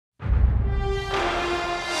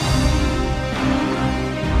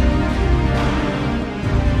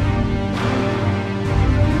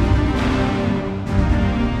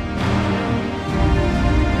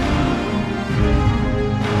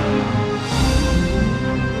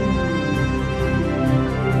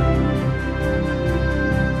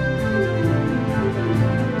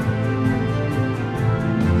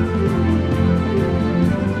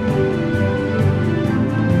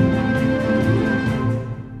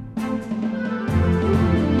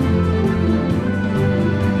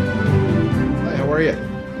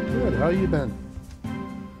you been?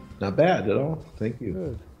 Not bad at all. Thank you.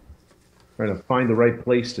 Good. Trying to find the right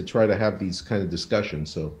place to try to have these kind of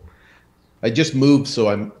discussions. So I just moved, so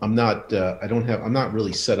I'm not I don't have I'm not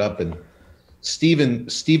really set up. And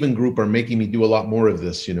Steven Group are making me do a lot more of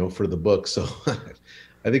this, for the book. So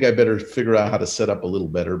I think I better figure out how to set up a little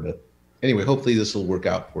better. But anyway, hopefully this will work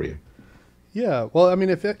out for you. Yeah. Well, I mean,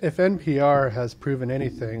 if NPR has proven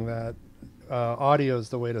anything, that audio is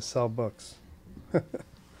the way to sell books.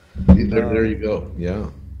 There Um, you go. Yeah.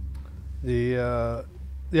 the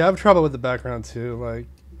yeah, I have trouble with the background too. Like,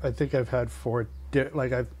 I think I've had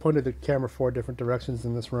like I've pointed the camera four different directions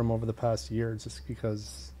in this room over the past year, just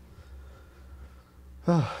because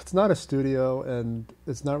it's not a studio and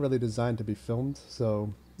it's not really designed to be filmed.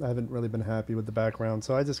 So I haven't really been happy with the background.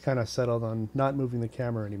 So I just kind of settled on not moving the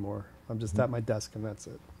camera anymore. I'm just at my desk and that's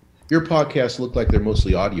it. Your podcasts look like they're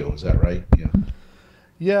mostly audio. Is that right? Yeah.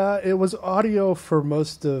 Yeah, it was audio for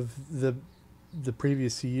most of the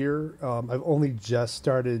previous year. I've only just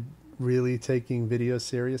started really taking video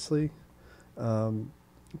seriously, um,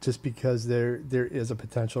 just because there is a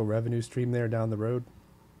potential revenue stream there down the road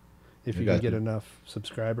if I you can got get you. enough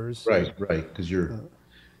subscribers. Right. Because Uh,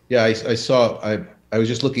 yeah, I saw, I was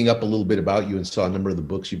just looking up a little bit about you and saw a number of the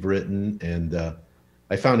books you've written. And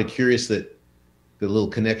I found it curious that the little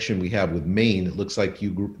connection we have with Maine, it looks like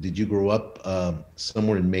did you grow up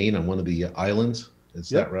somewhere in Maine on one of the islands? Is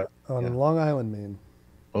that yep, right? Yeah. on Long Island, Maine.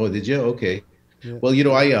 Oh, did you? Okay. Yeah. Well,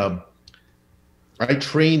 I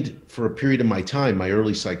trained for a period of my time, my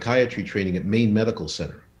early psychiatry training at Maine Medical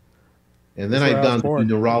Center. And then That's where I'd I was gone to do born.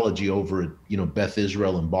 neurology over at, Beth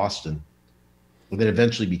Israel in Boston, and then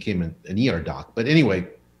eventually became an ER doc. But anyway,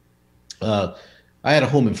 uh, I had a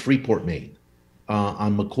home in Freeport, Maine,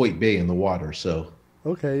 on McCoy Bay in the water. So,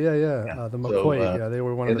 Okay, yeah, yeah. yeah. The So, McCoy, yeah, they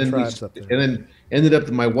were one of and the then tribes up there. and then ended up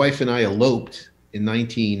that my wife and I eloped in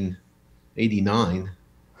 1989,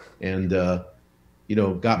 and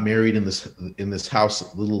got married in this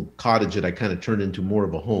house, little cottage that I kind of turned into more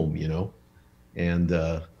of a home, and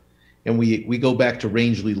we go back to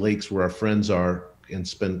Rangeley Lakes where our friends are,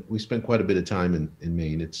 and we spend quite a bit of time in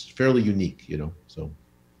Maine. It's fairly unique, So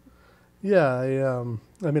Yeah,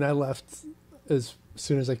 I mean, I left as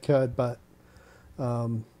soon as I could, but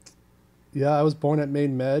um, yeah, I was born at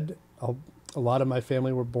Maine Med. A lot of my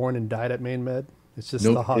family were born and died at Maine Med. It's just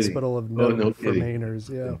no the kidding. hospital of Oh, note no for kidding. Mainers.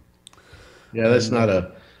 Yeah, Yeah, yeah, that's and not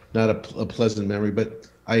a pleasant memory. But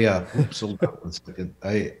oops, hold on 1 second.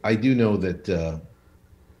 I do know that a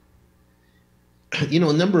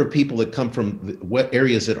number of people that come from what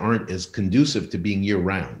areas that aren't as conducive to being year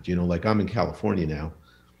round. Like I'm in California now,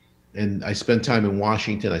 and I spend time in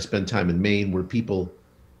Washington. I spend time in Maine, where people,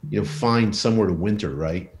 find somewhere to winter,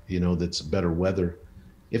 right? That's better weather.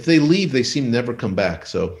 If they leave, they seem to never come back.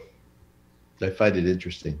 So I find it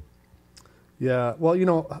interesting. yeah. Well,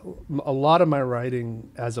 a lot of my writing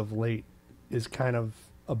as of late is kind of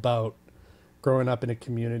about growing up in a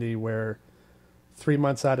community where 3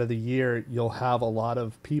 months out of the year you'll have a lot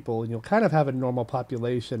of people and you'll kind of have a normal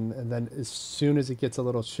population, and then as soon as it gets a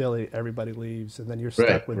little chilly everybody leaves, and then you're Right,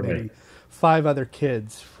 stuck with right, maybe five other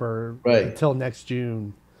kids for right, until next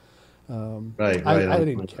June. right, I, right. I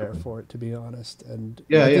didn't care for it, to be honest, and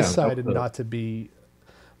Yeah, I yeah. decided not to be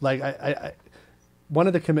like one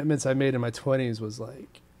of the commitments I made in my 20s was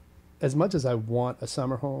like, as much as I want a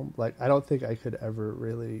summer home, like I don't think I could ever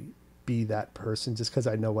really be that person, just because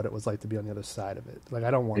I know what it was like to be on the other side of it. Like,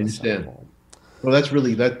 I don't I want a summer understand. home. Well, that's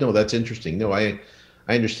really that. No, that's interesting. No, I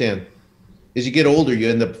understand. As you get older, you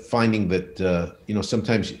end up finding that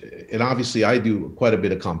sometimes, and obviously, I do quite a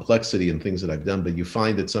bit of complexity in things that I've done, but you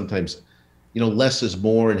find that sometimes, less is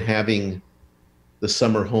more, and having the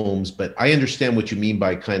summer homes. But I understand what you mean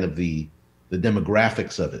by kind of the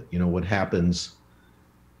demographics of it. What happens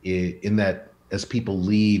in that as people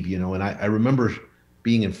leave. And I remember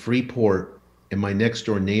being in Freeport, and my next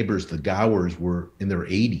door neighbors, the Gowers, were in their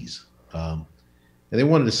 80s. And they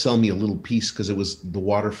wanted to sell me a little piece because it was the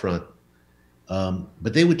waterfront.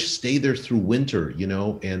 But they would just stay there through winter,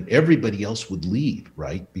 and everybody else would leave,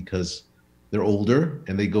 right? Because they're older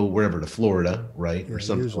and they go wherever, to Florida, right? Or Yeah,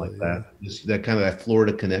 something like usually, yeah. that. Just that kind of that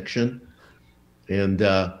Florida connection. And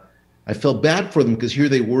I felt bad for them because here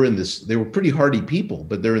they were they were pretty hardy people,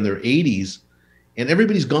 but they're in their 80s and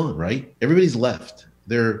everybody's gone, right? Everybody's left.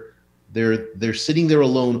 They're sitting there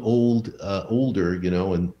alone, older,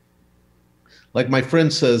 and like my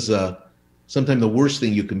friend says, sometimes the worst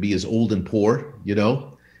thing you can be is old and poor,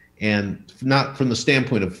 and not from the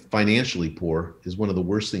standpoint of financially poor is one of the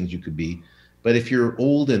worst things you could be. But if you're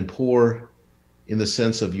old and poor in the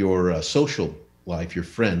sense of your social life, your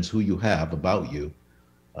friends, who you have about you,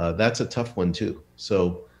 that's a tough one too.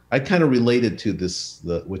 So I kind of related to this,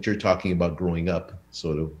 what you're talking about growing up,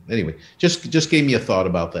 sort of. Anyway, just gave me a thought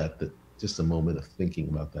about that. That just a moment of thinking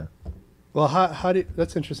about that. Well, how do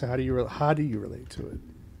that's interesting. How do you relate to it?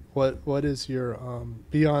 What is your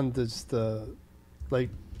beyond this the like?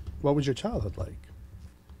 What was your childhood like?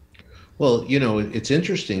 Well, it's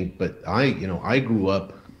interesting, but I grew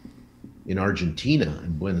up in Argentina,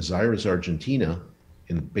 in Buenos Aires, Argentina,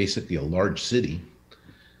 in basically a large city,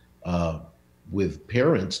 uh, with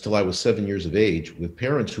parents till I was 7 years of age, with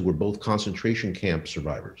parents who were both concentration camp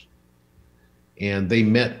survivors. And they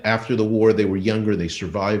met after the war. They were younger. They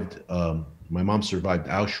survived. My mom survived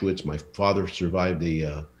Auschwitz. My father survived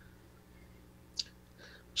a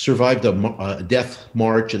death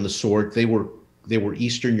march and the sort. They were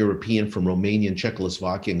Eastern European from Romania and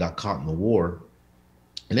Czechoslovakia and got caught in the war.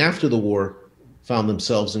 And after the war, found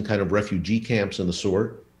themselves in kind of refugee camps and the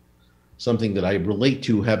sort. Something that I relate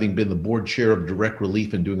to, having been the board chair of Direct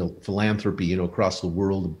Relief and doing a philanthropy, across the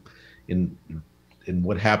world in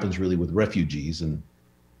what happens really with refugees and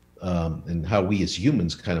how we as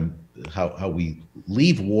humans kind of how we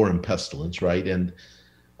leave war and pestilence, right? And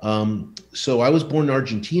so I was born in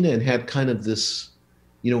Argentina and had kind of this,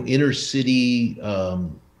 inner city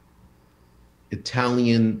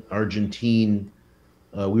Italian Argentine.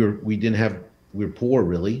 We were poor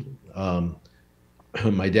really.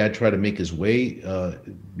 My dad tried to make his way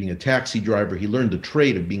being a taxi driver. He learned the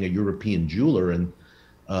trade of being a European jeweler, and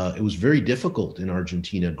it was very difficult in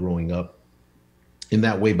Argentina growing up in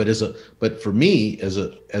that way. But for me as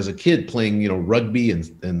a kid playing rugby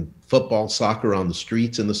and football, soccer on the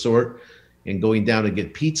streets and the sort, and going down to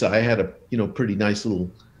get pizza, I had a pretty nice little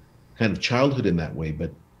kind of childhood in that way.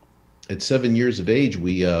 But at 7 years of age,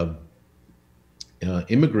 we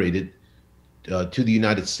immigrated to the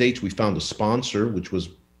United States. We found a sponsor, which was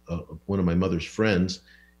one of my mother's friends,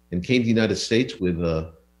 and came to the United States with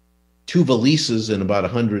two valises and about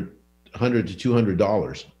 $100 to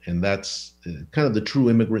 $200, and that's kind of the true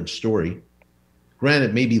immigrant story.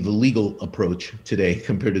 Granted, maybe the legal approach today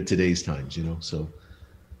compared to today's times,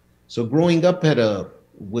 So growing up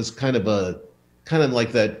was kind of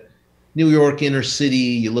like that New York inner city.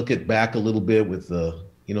 You look at back a little bit with the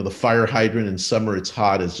fire hydrant in summer. It's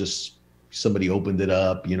hot. It's just somebody opened it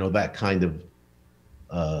up. That kind of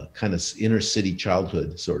inner city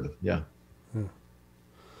childhood, sort of. Yeah.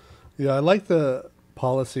 Yeah, I like the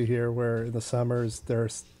policy here where in the summers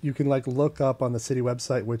you can like look up on the city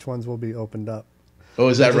website which ones will be opened up. Oh,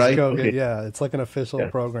 is that right? Okay. Yeah, it's like an official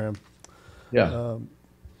program. Yeah.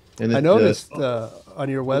 And I noticed on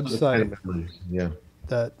your website yeah,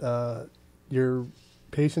 that your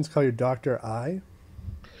patients call you Dr. I.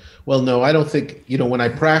 Well, no, I don't think, when I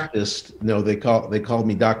practiced, no, they called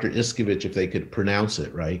me Dr. Iscovich if they could pronounce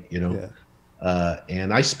it right, Yeah.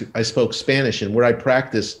 And I spoke Spanish, and where I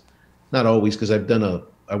practiced, not always, because I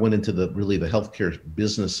went into the healthcare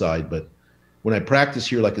business side, but when I practice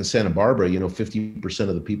here, like in Santa Barbara, 50%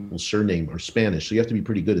 of the people's surname are Spanish. So you have to be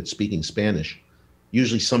pretty good at speaking Spanish,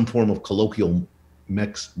 usually some form of colloquial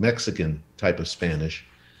Mexican type of Spanish.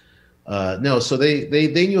 No, so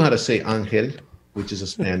they knew how to say Angel, which is a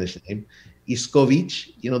Spanish name.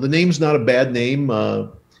 Iscovich, the name's not a bad name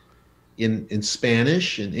in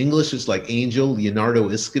Spanish. In English, it's like Angel Leonardo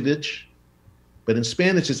Iscovich. But in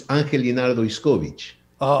Spanish, it's Angel Leonardo Iscovich.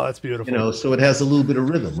 Oh, that's beautiful. So it has a little bit of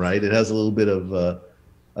rhythm, right? It has a little bit of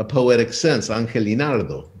a poetic sense. Angel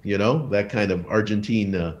Leonardo, that kind of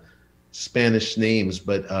Argentine Spanish names.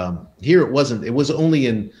 But here it wasn't. It was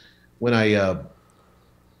only when I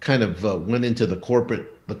kind of went into the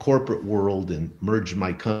corporate world and merged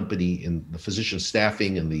my company in the physician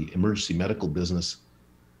staffing and the emergency medical business,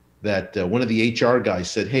 that one of the HR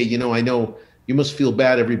guys said, "Hey, I know you must feel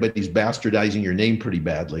bad. Everybody's bastardizing your name pretty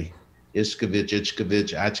badly.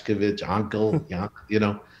 Iscovich, Achkovich, Uncle,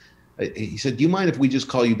 He said, "Do you mind if we just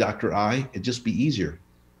call you Dr. I? It'd just be easier."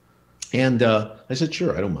 And I said,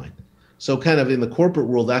 "Sure, I don't mind." So kind of in the corporate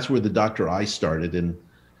world, that's where the Dr. I started. And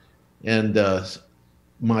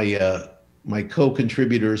my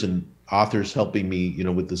co-contributors and authors helping me,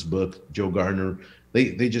 with this book, Joe Gardner,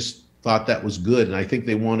 they just thought that was good. And I think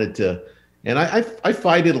they wanted to, and I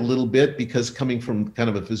fight it a little bit because coming from kind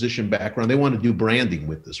of a physician background, they want to do branding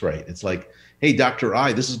with this, right? It's like, hey, Dr.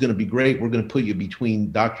 I, this is going to be great. We're going to put you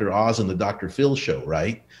between Dr. Oz and the Dr. Phil show,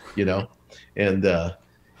 right?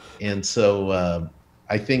 And so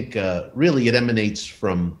I think really it emanates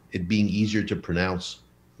from it being easier to pronounce,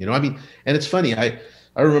 and it's funny. I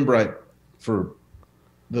remember for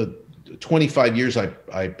the 25 years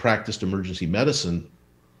I practiced emergency medicine,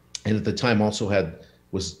 and at the time also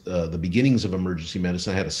was the beginnings of emergency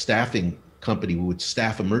medicine. I had a staffing company who would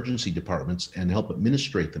staff emergency departments and help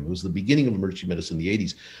administrate them. It was the beginning of emergency medicine in the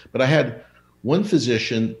 80s. But I had one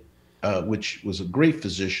physician, which was a great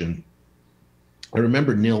physician. I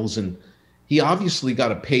remember Nils, and he obviously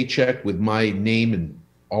got a paycheck with my name and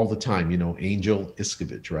all the time, you know, Angel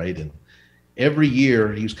Iscovich, right? And every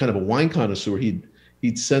year, he was kind of a wine connoisseur.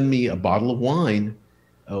 He'd send me a bottle of wine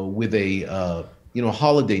with a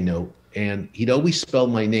holiday note, and he'd always spell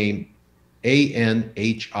my name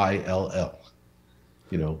Anhill,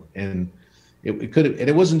 you know, and it could have, and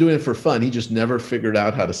it wasn't doing it for fun. He just never figured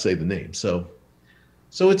out how to say the name. So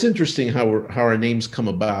it's interesting how our names come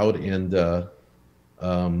about, and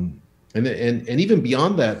even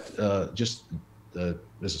beyond that, just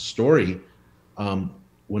as a story,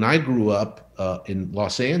 when I grew up in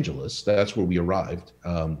Los Angeles, that's where we arrived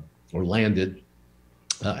or landed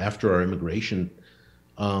after our immigration.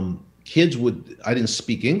 Kids I didn't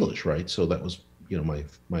speak English, right? So that was, you know,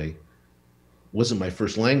 my wasn't my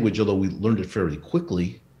first language, although we learned it fairly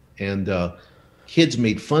quickly. And kids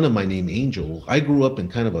made fun of my name, Angel. I grew up in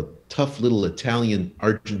kind of a tough little Italian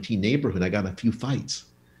Argentine neighborhood. I got in a few fights.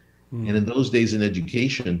 And in those days in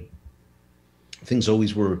education, things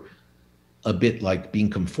always were a bit like being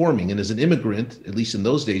conforming. And as an immigrant, at least in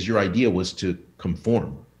those days, your idea was to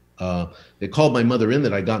conform. They called my mother in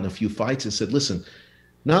that I got in a few fights and said, listen,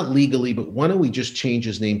 not legally, but why don't we just change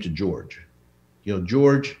his name to George? You know,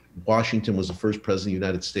 George Washington was the first president of the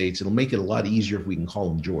United States. It'll make it a lot easier if we can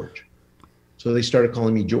call him George. So they started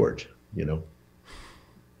calling me George, you know.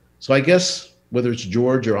 So I guess whether it's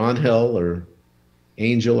George or Angel or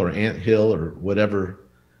Angel or Ant Hill or whatever,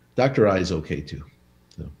 Dr. I is okay too.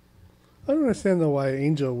 So. I don't understand though why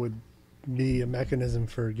Angel would be a mechanism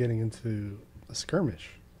for getting into a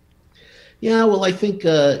skirmish. Yeah, well, I think,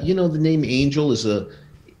 you know, the name Angel is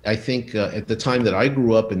I think at the time that I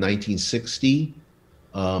grew up in 1960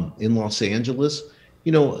 in Los Angeles,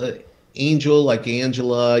 you know, Angel, like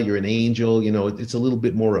Angela, you're an angel, you know, it's a little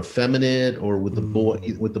bit more effeminate, or with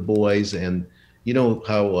the boys, and you know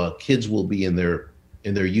how kids will be in their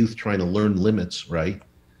youth trying to learn limits, right?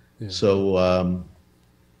 Yeah. So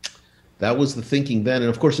that was the thinking then, and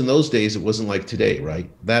of course in those days it wasn't like today, right?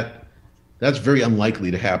 That's very unlikely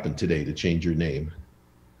to happen today, to change your name.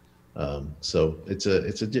 So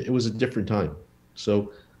it was a different time.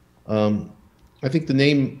 So I think the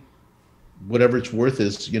name, whatever it's worth,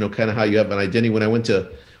 is, you know, kind of how you have an identity. When I went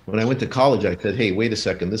to college, I said, hey, wait a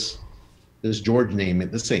second, this George name,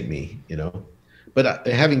 this ain't me, you know. But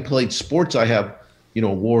having played sports, I have, you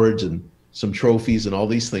know, awards and some trophies and all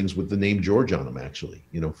these things with the name George on them, actually,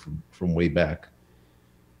 you know, from way back.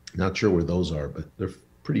 Not sure where those are, but they're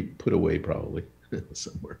pretty put away probably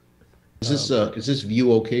somewhere. Is this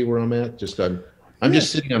view okay where I'm at? I'm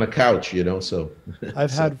just sitting on a couch, you know, so.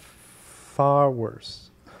 I've had far worse.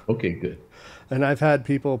 Okay, good. And I've had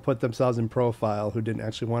people put themselves in profile who didn't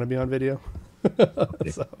actually want to be on video.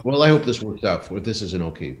 Okay. So. Well, I hope this works out for this is an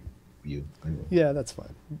okay view. Yeah, that's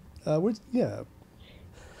fine.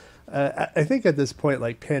 I think at this point,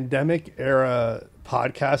 like pandemic era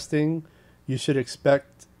podcasting, you should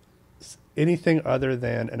expect anything other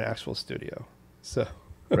than an actual studio. So.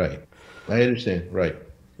 Right. I understand. Right.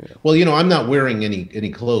 Yeah. Well, you know, I'm not wearing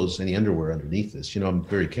any clothes, any underwear underneath this. You know, I'm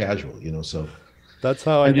very casual, you know, so. That's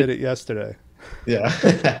how I did it yesterday. Yeah.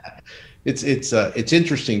 It's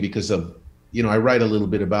interesting because of, you know, I write a little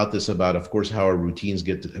bit about this, about, of course, how our routines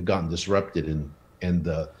have gotten disrupted, and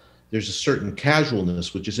there's a certain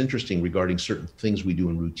casualness, which is interesting regarding certain things we do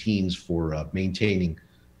in routines for maintaining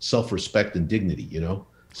self-respect and dignity, you know?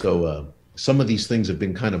 So some of these things have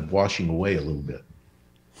been kind of washing away a little bit.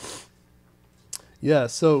 Yeah.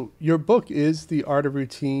 So your book is The Art of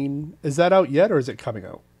Routine. Is that out yet, or is it coming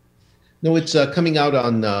out? No, it's coming out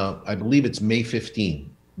on, I believe it's May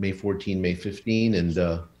 15, May 14, May 15. And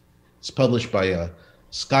it's published by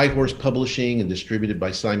Skyhorse Publishing and distributed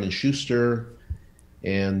by Simon Schuster.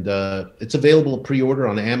 And it's available pre-order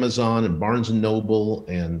on Amazon and Barnes & Noble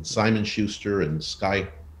and Simon Schuster and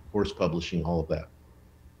Skyhorse Publishing, all of that.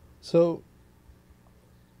 So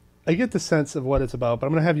I get the sense of what it's about, but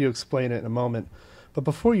I'm going to have you explain it in a moment. But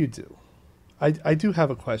before you do, I do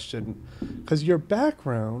have a question, because your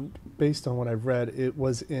background, based on what I've read, it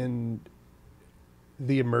was in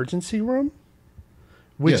the emergency room,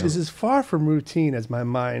 which is as far from routine as my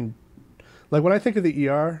mind. Like when I think of the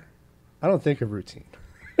ER, I don't think of routine.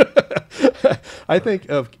 I think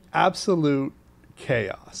of absolute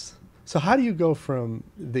chaos. So how do you go from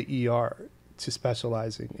the ER to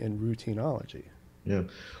specializing in routineology? Yeah.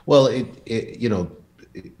 Well, you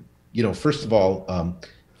know, first of all,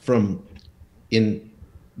 from in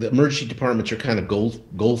the emergency departments are kind of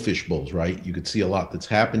goldfish bowls, right? You could see a lot that's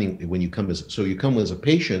happening when you come you come as a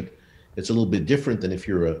patient. It's a little bit different than if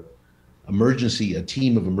you're a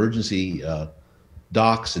team of emergency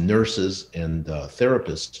docs and nurses and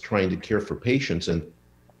therapists trying to care for patients. And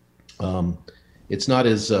um, it's not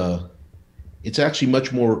as it's actually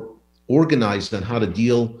much more organized on how to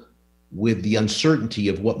deal with the uncertainty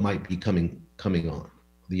of what might be coming on,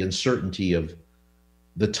 the uncertainty of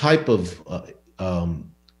the type of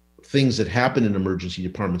things that happen in emergency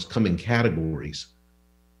departments come in categories.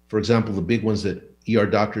 For example, the big ones that ER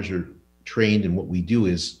doctors are trained in, what we do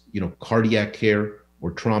is, cardiac care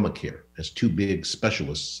or trauma care as two big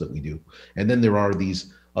specialists that we do. And then there are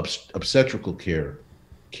these obstetrical care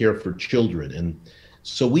for children. And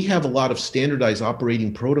so we have a lot of standardized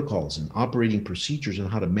operating protocols and operating procedures on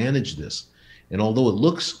how to manage this. And although it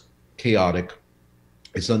looks chaotic,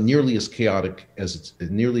 it's not nearly as chaotic as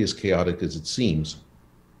it seems.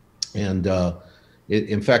 And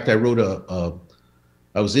in fact, I wrote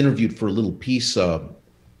I was interviewed for a little piece on,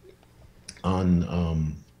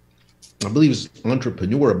 I believe it's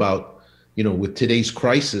Entrepreneur, about, with today's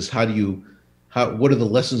crisis, what are the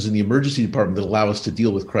lessons in the emergency department that allow us to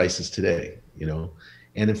deal with crisis today,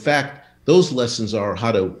 And in fact, those lessons are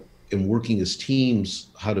how to, in working as teams,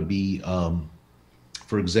 how to be,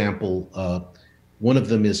 for example, one of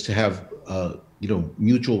them is to have,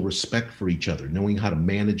 mutual respect for each other, knowing how to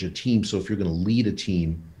manage a team. So if you're going to lead a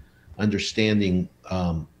team, understanding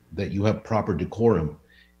that you have proper decorum,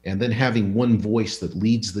 and then having one voice that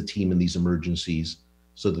leads the team in these emergencies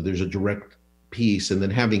so that there's a direct piece, and then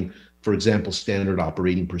having, for example, standard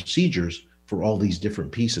operating procedures for all these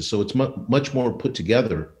different pieces. So it's much more put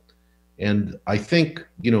together. And I think,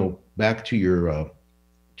 back to your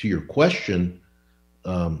question,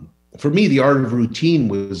 for me, the art of routine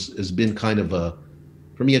has been kind of a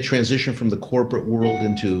transition from the corporate world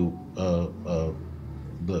into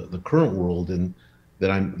the current world, and that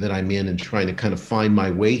I'm in, and trying to kind of find my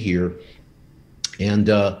way here. And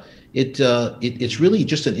it's really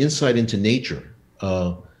just an insight into nature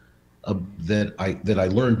that I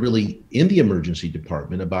learned really in the emergency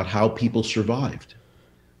department, about how people survived.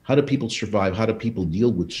 How do people survive? How do people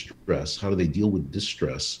deal with stress? How do they deal with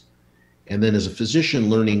distress? And then as a physician,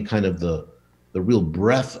 learning kind of the real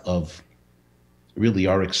breadth of really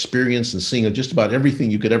our experience and seeing just about everything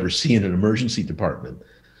you could ever see in an emergency department.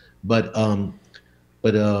 But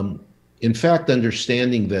in fact,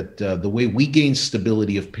 understanding that the way we gain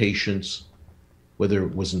stability of patients, whether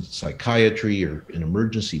it was in psychiatry or in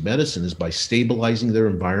emergency medicine, is by stabilizing their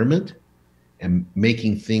environment and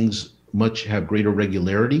making things have greater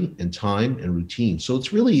regularity and time and routine. So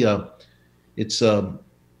it's really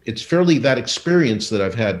it's fairly, that experience that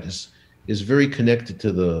I've had is very connected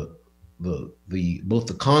to the both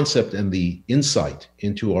the concept and the insight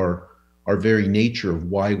into our very nature of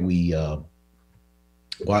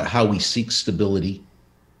how we seek stability,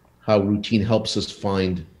 how routine helps us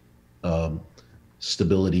find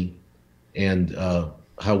stability, and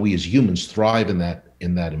how we as humans thrive in that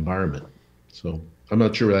environment. So I'm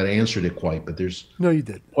not sure that answered it quite, but there's you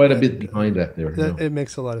did quite a bit behind that there. It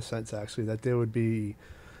makes a lot of sense, actually, that there would be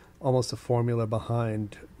almost a formula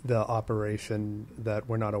behind the operation that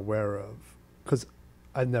we're not aware of. Because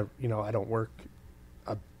I don't work,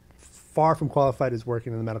 I'm far from qualified as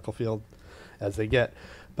working in the medical field as they get,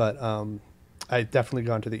 but I definitely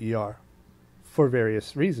gone to the ER for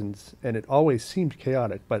various reasons, and it always seemed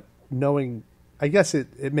chaotic. But knowing, I guess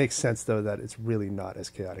it makes sense, though, that it's really not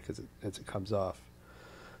as chaotic as it comes off.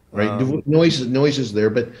 Right, noise is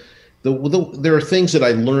there, but there are things that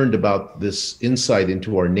I learned about this insight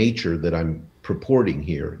into our nature that I'm purporting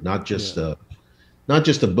here, not just a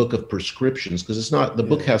book of prescriptions, because it's not, the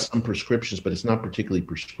book has some prescriptions, but it's not particularly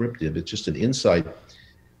prescriptive. It's just an insight,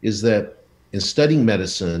 is that in studying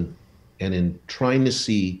medicine and in trying to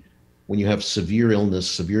see when you have severe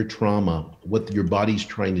illness, severe trauma, what your body's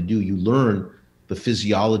trying to do, you learn the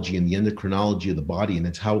physiology and the endocrinology of the body, and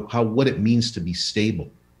it's what it means to be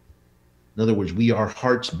stable. In other words, our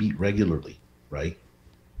hearts beat regularly, right?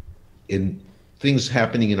 In things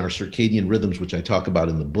happening in our circadian rhythms, which I talk about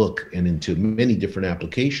in the book, and into many different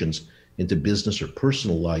applications into business or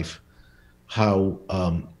personal life, how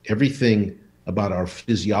everything about our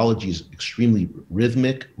physiology is extremely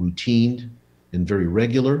rhythmic, routine, and very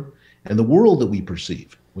regular. And the world that we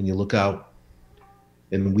perceive, when you look out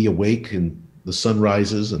and we awake and the sun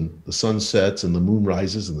rises and the sun sets and the moon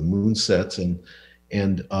rises and the moon sets, and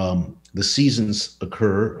the seasons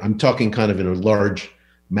occur. I'm talking kind of in a large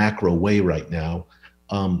macro way right now.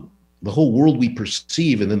 The whole world we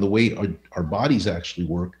perceive, and then the way our bodies actually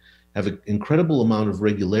work, have an incredible amount of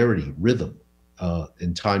regularity, rhythm.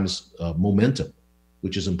 in times momentum,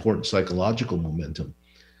 which is important psychological momentum.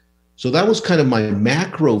 So that was kind of my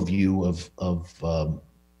macro view of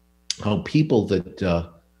how people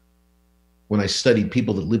that when I studied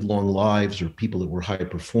people that live long lives or people that were high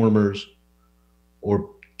performers or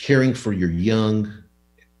caring for your young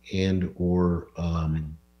and or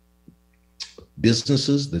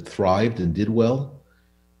businesses that thrived and did well,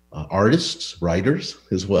 artists, writers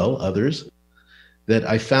as well, others, that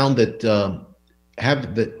I found that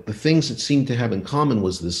have that the things that seemed to have in common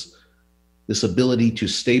was this ability to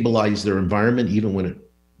stabilize their environment even when it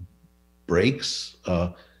breaks,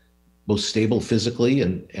 both stable physically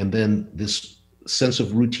and then this sense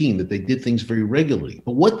of routine that they did things very regularly.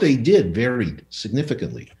 But what they did varied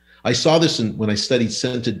significantly. I saw this when I studied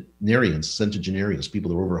centenarians, people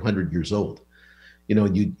that were over 100 years old. You know,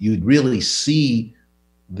 you'd really see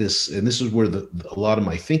this, and this is where a lot of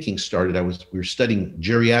my thinking started. We were studying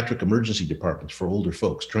geriatric emergency departments for older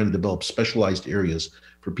folks, trying to develop specialized areas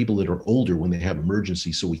for people that are older when they have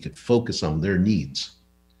emergencies so we could focus on their needs.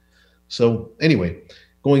 So anyway,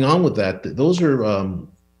 going on with that, those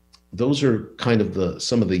are kind of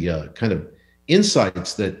some of the kind of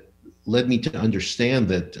insights that led me to understand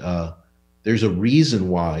that there's a reason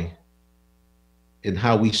why in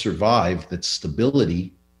how we survive, that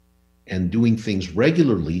stability and doing things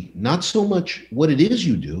regularly, not so much what it is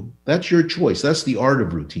you do, that's your choice. That's the art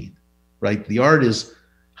of routine, right? The art is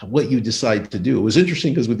what you decide to do. It was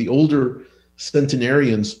interesting because with the older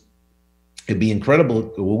centenarians, it'd be incredible.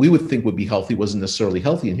 What we would think would be healthy wasn't necessarily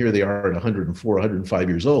healthy. And here they are at 104, 105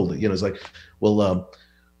 years old. You know, it's like, well,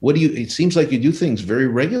 what do you, it seems like you do things very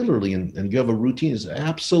regularly and you have a routine. It's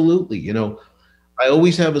absolutely, you know, I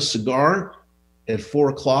always have a cigar at 4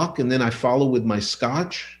 o'clock and then I follow with my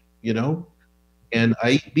scotch, you know, and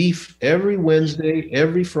I eat beef every Wednesday,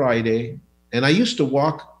 every Friday. And I used to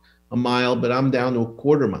walk a mile, but I'm down to a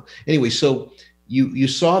quarter mile. Anyway, so you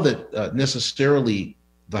saw that necessarily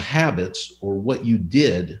the habits or what you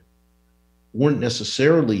did weren't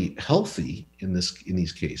necessarily healthy in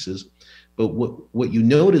these cases, but what you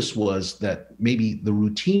noticed was that maybe the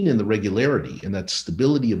routine and the regularity and that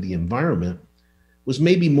stability of the environment was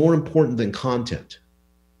maybe more important than content.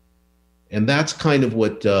 And that's kind of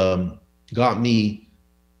what got me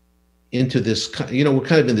into this, you know, we're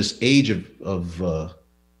kind of in this age of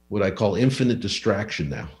what I call infinite distraction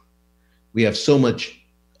now. We have so much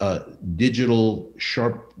digital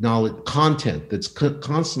sharp knowledge content that's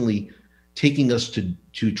constantly taking us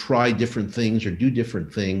to try different things or do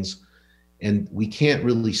different things, and we can't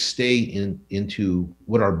really stay into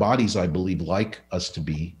what our bodies, I believe, like us to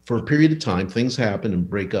be for a period of time. Things happen and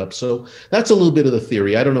break up. So that's a little bit of the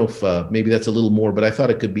theory. I don't know if maybe that's a little more, but I thought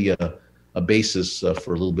it could be a basis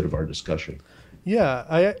for a little bit of our discussion. Yeah,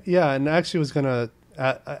 and I actually was gonna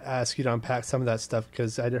ask you to unpack some of that stuff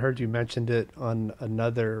because I heard you mentioned it on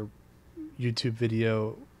another YouTube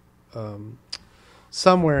video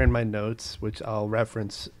somewhere in my notes, which I'll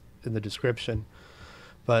reference in the description.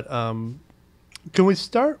 But can we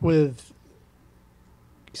start with,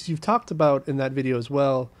 because you've talked about in that video as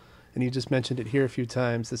well, and you just mentioned it here a few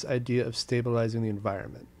times, this idea of stabilizing the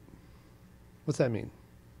environment. What's that mean?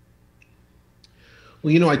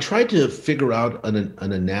 Well, you know, I tried to figure out an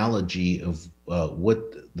analogy of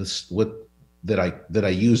what that I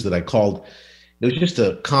used that I called. It was just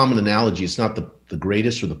a common analogy. It's not the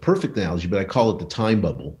greatest or the perfect analogy, but I call it the time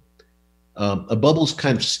bubble. A bubble's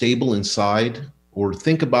kind of stable inside, or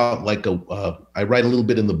think about like I write a little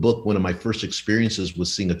bit in the book. One of my first experiences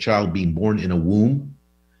was seeing a child being born in a womb.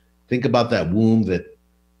 Think about that womb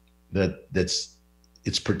that's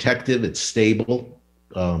it's protective, it's stable.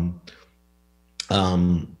 And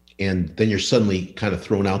then you're suddenly kind of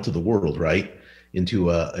thrown out to the world, right? Into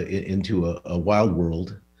a wild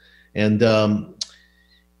world. And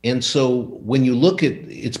so when you look at,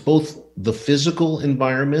 it's both the physical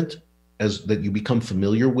environment as that you become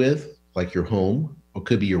familiar with, like your home, or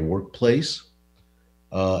could be your workplace.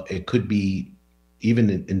 It could be even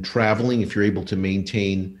in traveling, if you're able to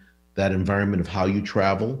maintain that environment of how you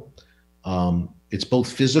travel. It's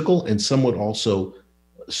both physical and somewhat also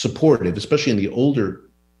supportive, especially in the older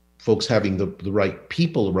folks, having the right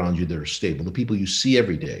people around you that are stable, the people you see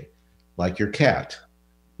every day, like your cat,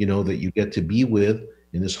 you know, that you get to be with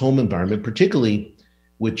in this home environment, particularly,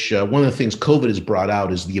 which one of the things COVID has brought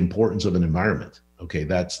out is the importance of an environment. Okay,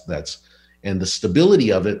 that's and the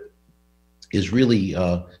stability of it is really,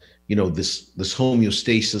 you know, this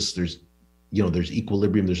homeostasis. There's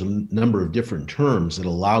equilibrium. There's a number of different terms that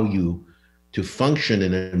allow you to function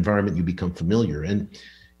in an environment you become familiar. And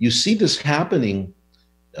you see this happening,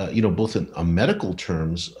 you know, both in medical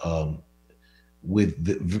terms.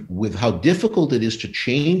 with how difficult it is to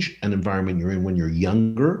change an environment you're in when you're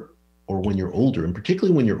younger or when you're older, and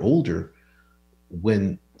particularly when you're older,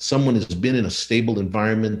 when someone has been in a stable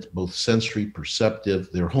environment, both sensory,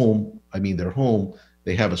 perceptive, their home, their home,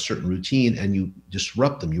 they have a certain routine, and you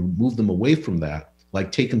disrupt them, you move them away from that,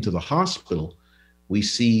 like take them to the hospital, we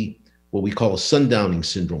see what we call a sundowning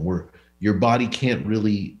syndrome, where your body can't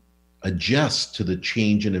really adjust to the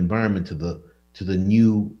change in environment, to the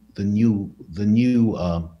new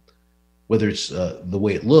whether it's the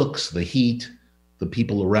way it looks, the heat, the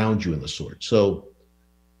people around you, and the sort. So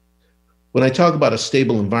when I talk about a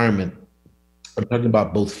stable environment, I'm talking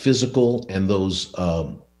about both physical and those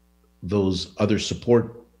other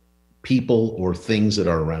support people or things that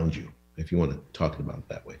are around you, if you want to talk about it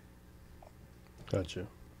that way. Gotcha.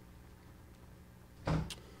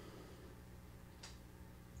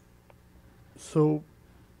 So,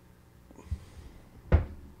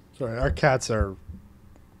 sorry, our cats are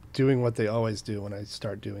doing what they always do when I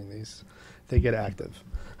start doing these. They get active.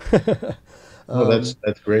 Oh,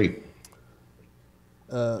 that's great.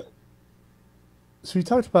 So you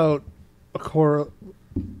talked about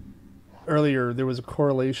earlier. There was a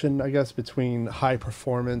correlation, I guess, between high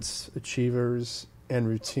performance achievers and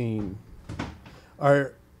routine.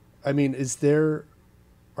 Are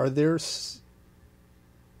there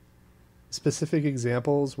specific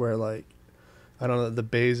examples where, like, I don't know, the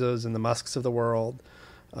Bezos and the Musks of the world?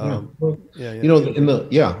 I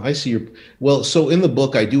see your, well, so in the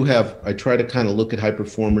book, I try to kind of look at high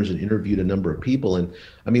performers and interviewed a number of people. And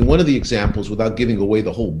one of the examples, without giving away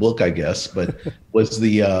the whole book, I guess, but was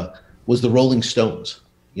the Rolling Stones.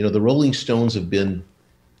 The Rolling Stones have been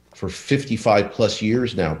for 55 plus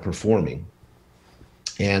years now performing,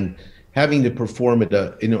 and having to perform at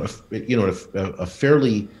a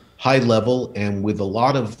fairly high level and with a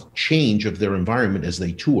lot of change of their environment as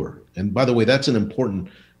they tour. And by the way, that's an important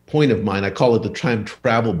point of mine. I call it the time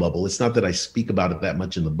travel bubble. It's not that I speak about it that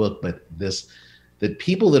much in the book, but that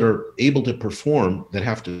people that are able to perform, that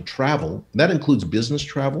have to travel, that includes business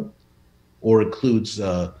travel, or includes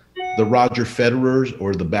the Roger Federers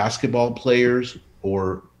or the basketball players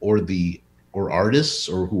or artists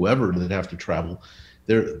or whoever that have to travel.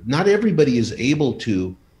 Not everybody is able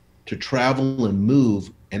to travel and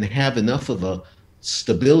move and have enough of a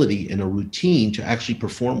stability and a routine to actually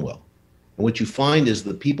perform well. And what you find is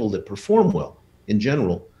the people that perform well in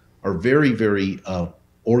general are very, very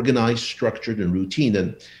organized, structured, and routine.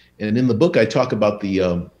 And in the book, I talk about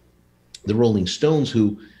the Rolling Stones,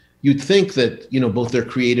 who you'd think that, both their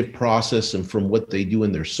creative process and from what they do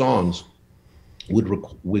in their songs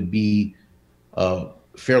would be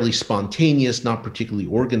fairly spontaneous, not particularly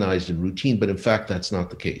organized and routine, but in fact, that's not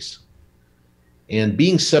the case. And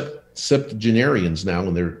being septuagenarians now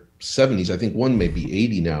in their 70s, I think one may be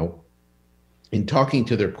 80 now, in talking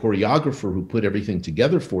to their choreographer who put everything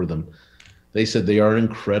together for them, they said they are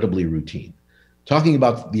incredibly routine. Talking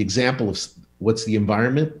about the example of what's the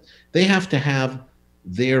environment, they have to have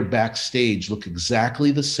their backstage look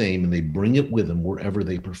exactly the same, and they bring it with them wherever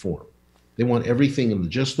they perform. They want everything in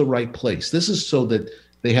just the right place. This is so that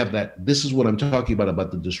they have that. This is what I'm talking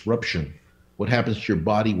about the disruption. What happens to your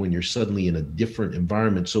body when you're suddenly in a different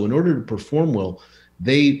environment. So in order to perform well,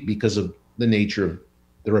 because of the nature of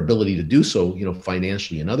their ability to do so,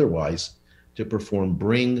 financially and otherwise, to perform,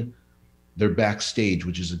 bring their backstage,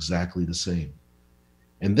 which is exactly the same.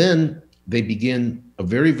 And then they begin a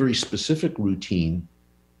very, very specific routine,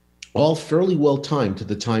 all fairly well timed to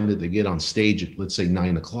the time that they get on stage at, let's say,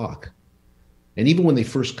 9:00. And even when they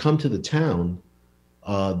first come to the town,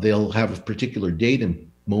 they'll have a particular date and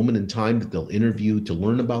moment in time that they'll interview to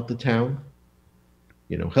learn about the town.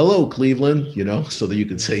 Hello, Cleveland, so that you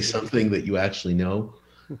can say something that you actually know.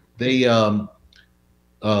 They,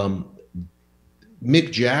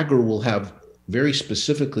 Mick Jagger will have very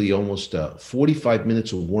specifically almost 45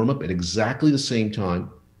 minutes of warm up at exactly the same time,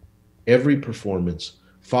 every performance,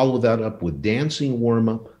 follow that up with dancing warm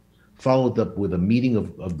up, followed up with a meeting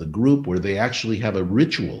of the group where they actually have a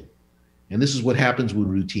ritual. And this is what happens with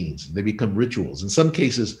routines. They become rituals. In some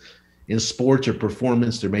cases, in sports or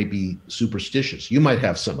performance, there may be superstitious. You might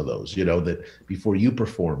have some of those, that before you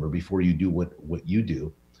perform or before you do what you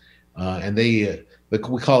do. And we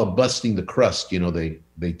call it busting the crust. They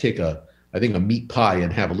take a meat pie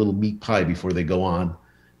and have a little meat pie before they go on,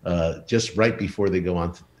 just right before they go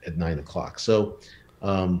on at 9:00. So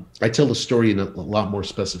I tell the story in a lot more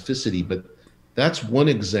specificity, but that's one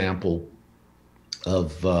example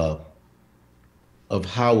of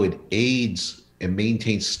how it aids and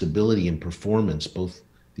maintains stability and performance, both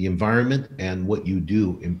the environment and what you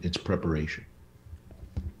do in its preparation.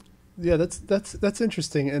 Yeah, that's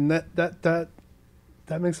interesting, and that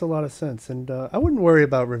That makes a lot of sense, and I wouldn't worry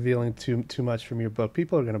about revealing too much from your book.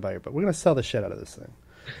 People are going to buy your book. We're going to sell the shit out of this thing.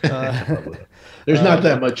 There's not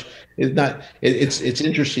that much. It's not. It's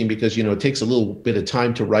interesting because it takes a little bit of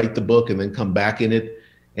time to write the book and then come back in it.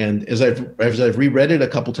 And as I've reread it a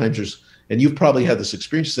couple times, and you've probably had this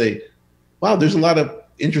experience, say, "Wow, there's a lot of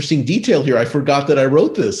interesting detail here. I forgot that I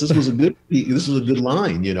wrote this. This was a good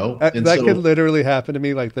line." That could literally happen to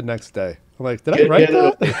me like the next day. I'm like, did I write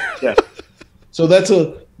that? Yeah. So that's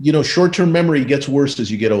short-term memory gets worse as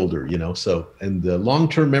you get older. So and the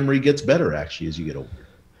long-term memory gets better actually as you get older.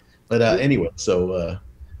 But anyway, so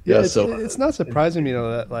it's not surprising me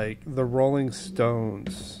that like the Rolling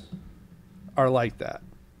Stones are like that,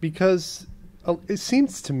 because it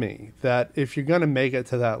seems to me that if you're going to make it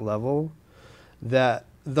to that level, that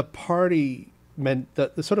the party meant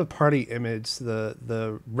the sort of party image,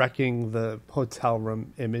 the wrecking the hotel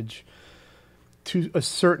room image, to a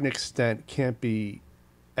certain extent can't be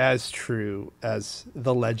as true as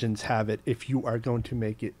the legends have it if you are going to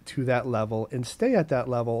make it to that level and stay at that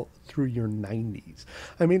level through your 90s.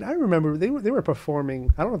 I mean, I remember they were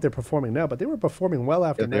performing, I don't know if they're performing now, but they were performing well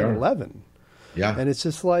after 9/11. Yeah. And it's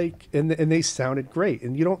just like, and they sounded great.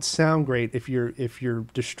 And you don't sound great if you're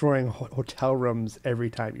destroying hotel rooms every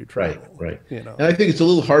time you travel. Right. And I think it's a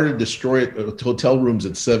little harder to destroy hotel rooms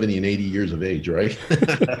at 70 and 80 years of age, right?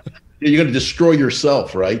 You're going to destroy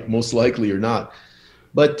yourself, right? Most likely or not.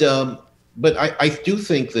 But I do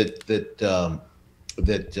think that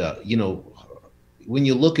when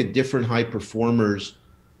you look at different high performers,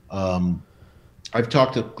 I've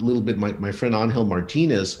talked a little bit. My friend Angel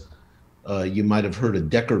Martinez, you might have heard of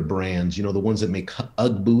Decker Brands. The ones that make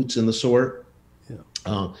UGG boots and the sort.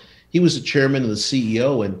 Yeah. He was the chairman and the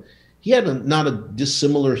CEO, and he had not a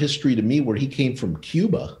dissimilar history to me, where he came from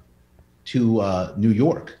Cuba to New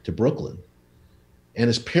York, to Brooklyn. And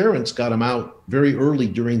his parents got him out very early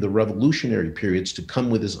during the revolutionary periods to come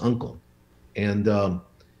with his uncle. And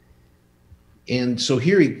so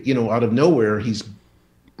here, out of nowhere, he's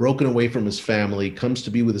broken away from his family, comes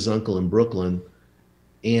to be with his uncle in Brooklyn.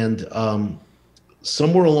 And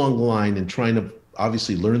somewhere along the line, and trying to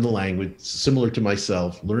obviously learn the language, similar to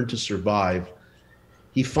myself, learn to survive,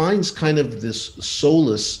 he finds kind of this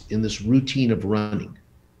solace in this routine of running.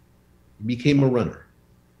 He became a runner.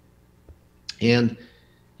 And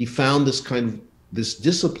he found this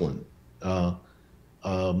discipline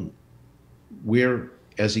where,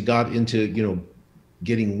 as he got into,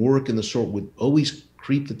 getting work in the sort, would always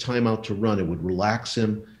creep the time out to run. It would relax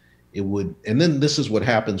him. And then this is what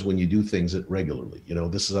happens when you do things regularly.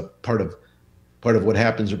 This is a part of what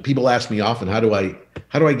happens. People ask me often, how do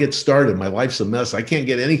I get started? My life's a mess. I can't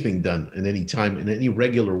get anything done in any time, in any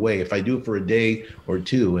regular way. If I do it for a day or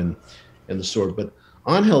two and the sort. But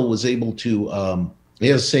Angel was able to, he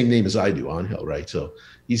has the same name as I do, Angel, right? So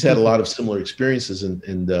he's had a lot of similar experiences,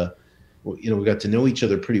 and we got to know each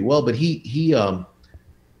other pretty well. But he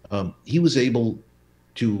was able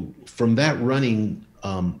to, from that running,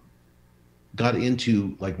 got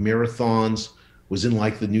into like marathons, was in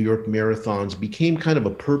like the New York marathons, became kind of a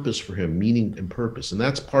purpose for him, meaning and purpose. And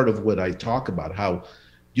that's part of what I talk about, how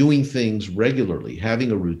doing things regularly,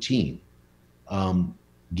 having a routine,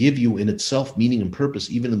 give you in itself meaning and purpose,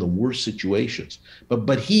 even in the worst situations.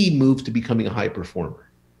 But he moved to becoming a high performer.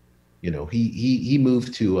 He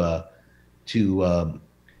moved to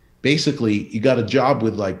basically, he got a job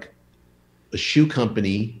with like a shoe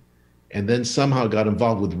company, and then somehow got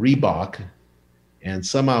involved with Reebok, and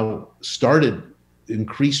somehow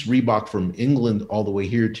increased Reebok from England all the way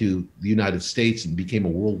here to the United States, and became a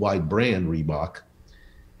worldwide brand, Reebok.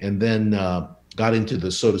 And then got into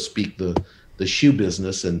the, so to speak, the shoe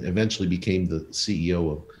business, and eventually became the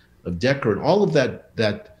CEO of Decker. And all of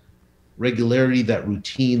that regularity, that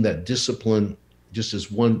routine, that discipline, just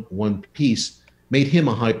as one piece, made him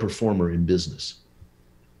a high performer in business.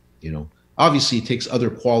 Obviously it takes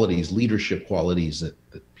other qualities, leadership qualities that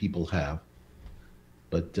people have.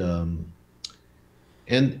 But and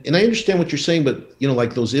I understand what you're saying, but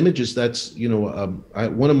like those images, that's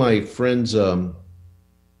one of my friends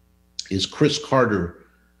is Chris Carter,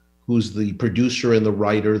 who's the producer and the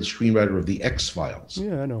writer, the screenwriter of the X-Files.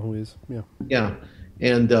 Yeah, I know who he is. Yeah.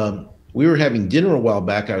 And we were having dinner a while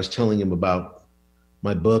back. I was telling him about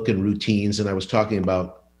my book and routines, and I was talking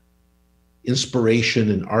about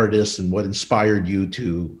inspiration and artists and what inspired you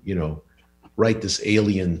to, write this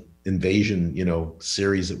alien invasion,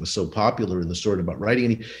 series that was so popular in the sort about writing.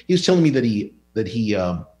 And he was telling me that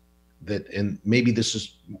and maybe this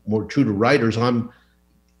is more true to writers. I'm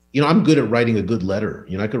good at writing a good letter.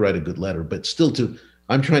 I could write a good letter, but still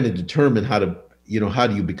I'm trying to determine how do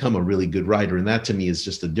you become a really good writer? And that to me is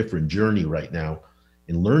just a different journey right now.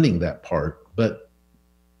 in learning that part. But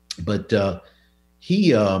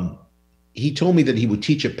he told me that he would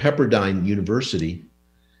teach at Pepperdine University,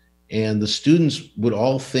 and the students would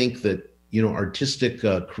all think that artistic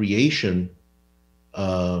creation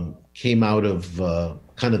came out of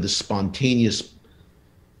kind of the spontaneous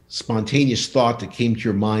thought that came to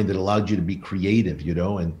your mind that allowed you to be creative,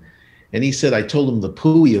 and he said, I told him the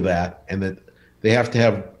pooey of that, and that they have to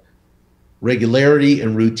have regularity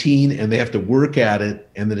and routine, and they have to work at it,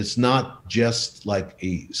 and that it's not just like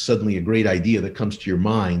suddenly a great idea that comes to your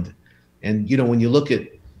mind. And when you look at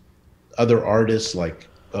other artists like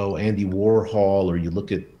Andy Warhol, or you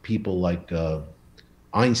look at people like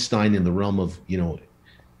Einstein in the realm of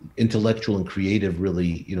intellectual and creative,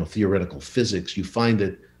 really theoretical physics, you find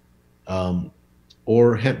that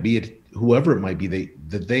or be it whoever it might be,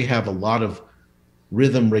 they have a lot of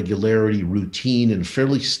rhythm, regularity, routine, and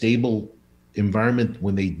fairly stable environment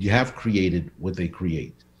when they have created what they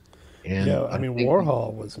create. And yeah, I mean,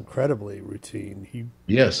 Warhol was incredibly routine.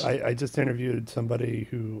 Yes, I just interviewed somebody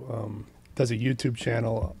who does a YouTube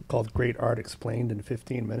channel called Great Art Explained in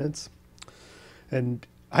 15 Minutes. And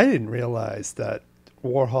I didn't realize that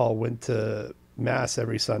Warhol went to mass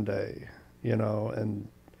every Sunday, and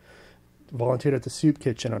volunteered at the soup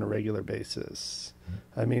kitchen on a regular basis.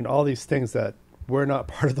 I mean, all these things that were not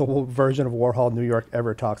part of the version of Warhol New York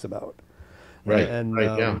ever talks about. Right. And,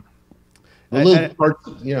 right. Yeah. The little parts.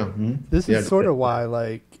 Yeah. Mm-hmm. This is sort of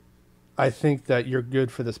why, I think that you're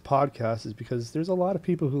good for this podcast, is because there's a lot of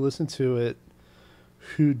people who listen to it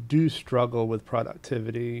who do struggle with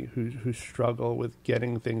productivity, who struggle with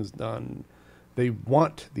getting things done. They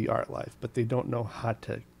want the art life, but they don't know how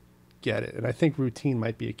to get it. And I think routine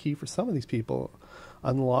might be a key for some of these people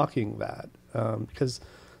unlocking that, because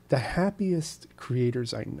the happiest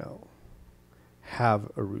creators I know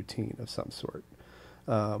have a routine of some sort,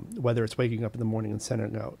 whether it's waking up in the morning and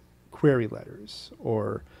sending out query letters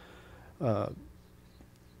or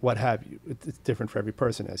what have you. It's different for every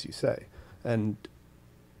person, as you say. And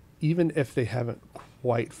even if they haven't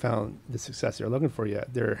quite found the success they're looking for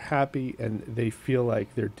yet, they're happy and they feel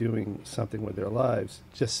like they're doing something with their lives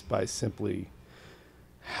just by simply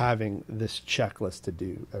having this checklist to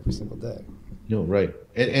do every single day. Right.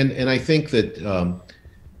 And I think that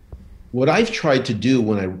what I've tried to do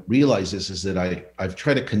when I realize this is that I've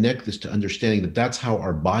tried to connect this to understanding that that's how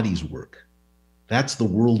our bodies work. That's the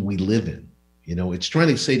world we live in. It's trying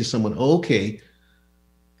to say to someone, okay,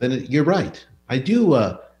 then you're right. I do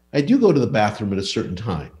go to the bathroom at a certain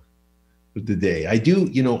time of the day. I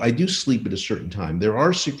do sleep at a certain time. There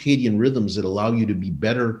are circadian rhythms that allow you to be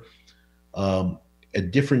better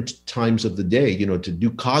at different times of the day, to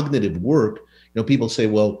do cognitive work. People say,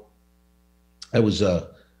 well, I was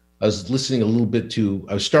listening a little bit to,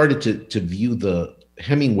 I started to view the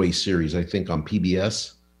Hemingway series, I think on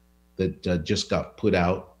PBS, that just got put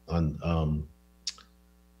out on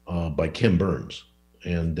by Kim Burns.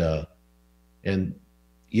 And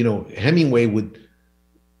Hemingway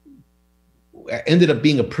ended up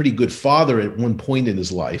being a pretty good father at one point in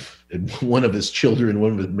his life, and one of his children,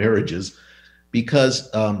 one of his marriages, because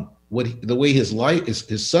the way his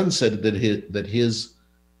son said that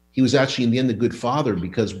he was actually in the end a good father,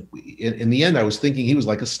 because in the end I was thinking he was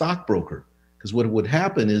like a stockbroker, because what would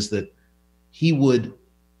happen is that he would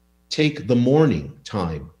take the morning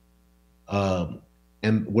time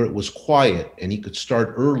and where it was quiet, and he could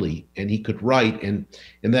start early and he could write, and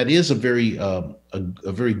that is a very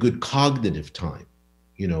good cognitive time,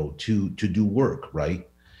 to do work, right?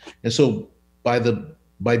 And so by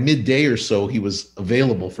midday or so, he was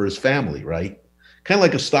available for his family, right? Kind of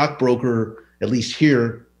like a stockbroker, at least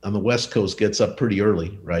here on the West Coast, gets up pretty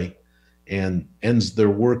early, right? And ends their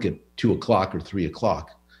work at 2 o'clock or 3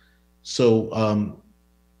 o'clock. So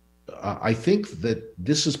I think that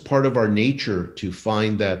this is part of our nature, to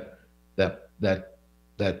find that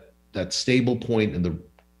stable point,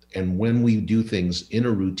 and when we do things in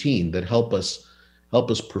a routine that help us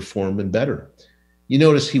perform and better. You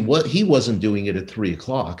notice he wasn't doing it at 3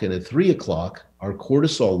 o'clock, and at 3 o'clock our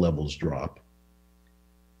cortisol levels drop.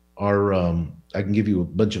 I can give you a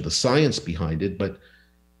bunch of the science behind it, but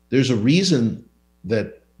there's a reason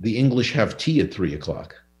that the English have tea at 3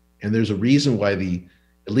 o'clock, and there's a reason why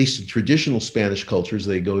at least in traditional Spanish cultures,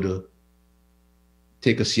 they go to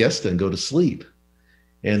take a siesta and go to sleep.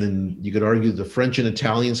 And then you could argue the French and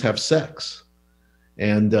Italians have sex.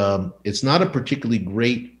 And it's not a particularly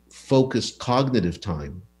great focused cognitive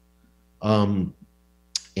time. In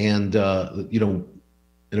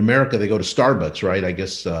America, they go to Starbucks, right? I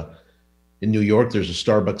guess in New York, there's a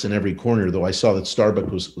Starbucks in every corner, though I saw that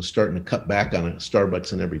Starbucks was starting to cut back on a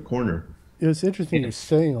Starbucks in every corner. It was interesting you're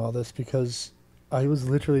saying all this, because I was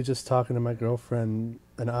literally just talking to my girlfriend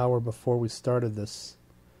an hour before we started this,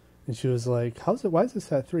 and she was like, "How's it? Why is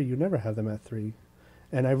this at 3? You never have them at 3."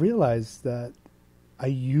 And I realized that I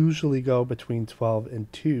usually go between 12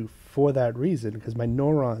 and 2 for that reason, because my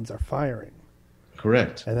neurons are firing.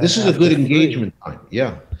 Correct. And then This is a after good 3, engagement time.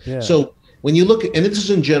 Yeah. yeah, So when you look, and this is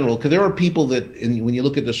in general, because there are people that, when you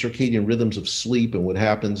look at the circadian rhythms of sleep and what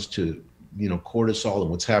happens to, cortisol and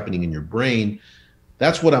what's happening in your brain,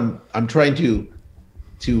 that's what I'm trying to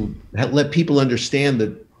let people understand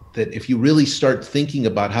that if you really start thinking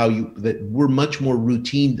about that we're much more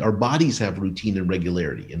routine, our bodies have routine and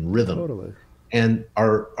regularity and rhythm, totally. and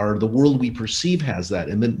our the world we perceive has that,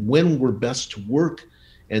 and then when we're best to work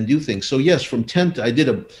and do things. So yes, from 10 to, I did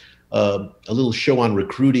a little show on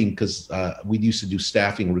recruiting, because we used to do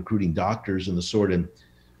staffing, recruiting doctors and the sort, and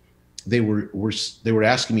they were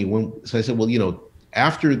asking me when. So I said, well,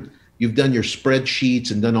 after you've done your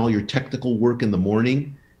spreadsheets and done all your technical work in the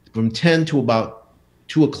morning, from 10 to about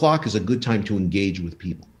 2 o'clock is a good time to engage with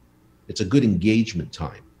people. It's a good engagement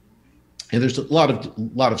time. And there's a lot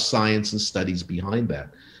of science and studies behind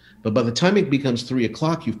that. But by the time it becomes 3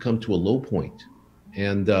 o'clock, you've come to a low point.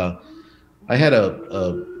 And I had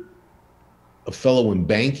a fellow in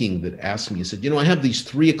banking that asked me, he said, I have these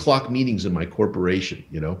 3 o'clock meetings in my corporation,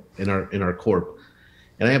 in our corp.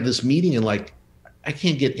 And I have this meeting, and like, I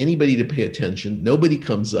can't get anybody to pay attention. Nobody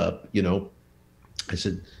comes up, I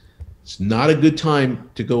said, it's not a good time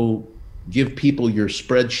to go give people your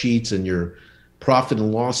spreadsheets and your profit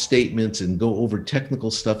and loss statements and go over technical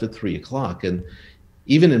stuff at 3 o'clock. And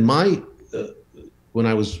even in my, when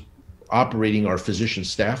I was operating our physician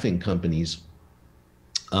staffing companies,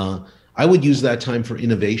 I would use that time for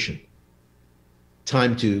innovation,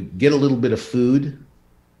 time to get a little bit of food.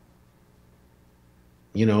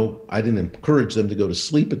 I didn't encourage them to go to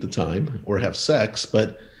sleep at the time or have sex,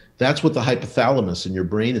 but that's what the hypothalamus in your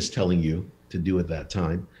brain is telling you to do at that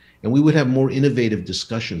time. And we would have more innovative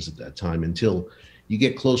discussions at that time until you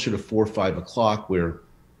get closer to 4 or 5 o'clock, where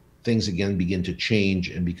things again begin to change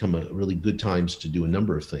and become a really good times to do a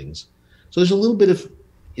number of things. So there's a little bit of,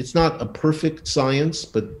 it's not a perfect science,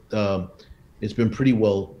 but it's been pretty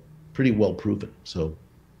well proven. So,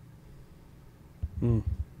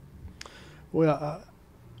 Well,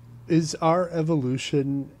 is our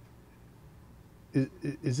evolution,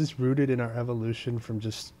 is this rooted in our evolution from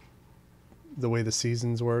just the way the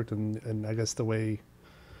seasons worked, and I guess the way,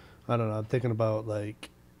 I don't know, I'm thinking about like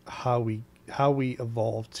how we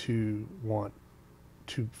evolved to want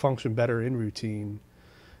to function better in routine.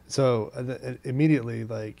 So immediately,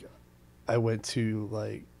 like, I went to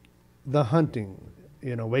like the hunting,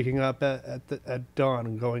 waking up at dawn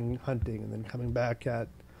and going hunting, and then coming back at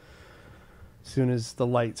soon as the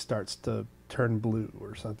light starts to turn blue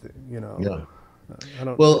or something. yeah. I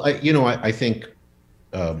don't. Well, I think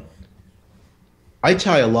I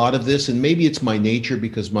tie a lot of this, and maybe it's my nature,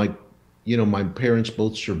 because my parents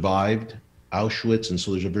both survived Auschwitz, and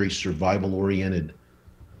so there's a very survival-oriented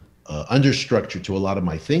understructure to a lot of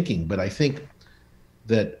my thinking. But I think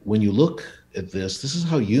that when you look at this is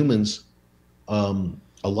how humans, a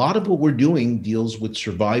lot of what we're doing deals with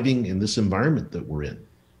surviving in this environment that we're in.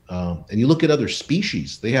 And you look at other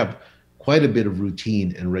species, they have quite a bit of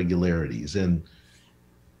routine and regularities. And,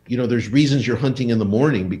 there's reasons you're hunting in the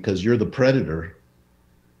morning, because you're the predator.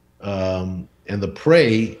 And the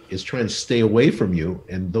prey is trying to stay away from you.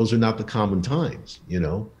 And those are not the common times,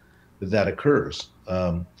 that occurs.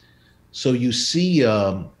 So you see,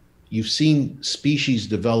 you've seen species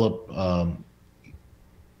develop,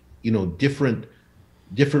 different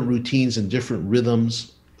routines and different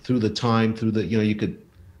rhythms through the time,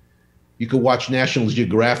 you could watch National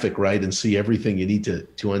Geographic, right, and see everything you need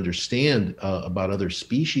to understand about other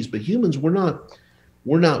species. But humans, we're not.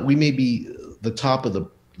 We may be the top of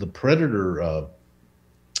the predator,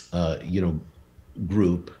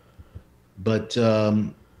 group, but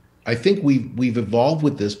I think we've evolved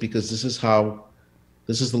with this, because this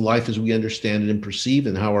is the life as we understand it and perceive,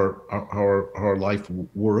 and how our life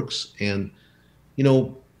works. And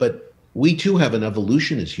but we too have an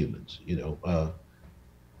evolution as humans.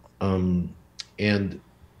 And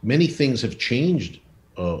many things have changed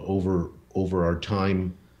over our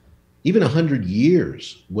time. Even 100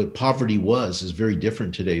 years, what poverty was is very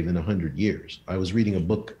different today than 100 years. I was reading a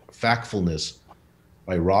book, Factfulness,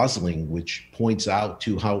 by Rosling, which points out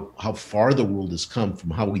to how far the world has come from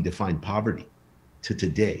how we define poverty to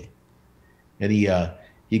today. And he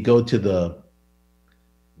go to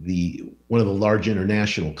one of the large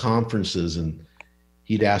international conferences, and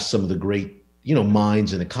he'd ask some of the great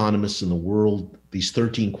minds and economists in the world these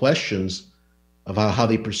 13 questions about how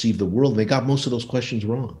they perceive the world. And they got most of those questions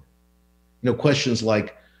wrong. questions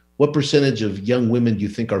like, what percentage of young women do you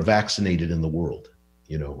think are vaccinated in the world,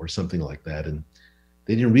 or something like that. And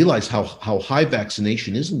they didn't realize how high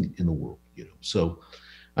vaccination is in the world, So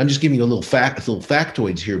I'm just giving you little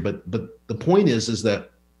factoids here, but the point is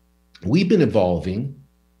that we've been evolving,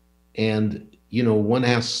 and one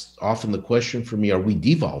asks often the question for me: are we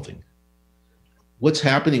devolving? What's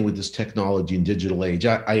happening with this technology and digital age?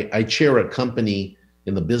 I chair a company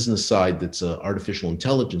in the business side that's an artificial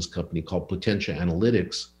intelligence company called Potentia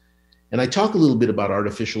Analytics, and I talk a little bit about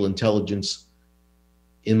artificial intelligence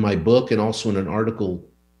in my book, and also in an article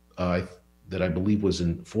that I believe was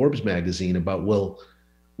in Forbes magazine about,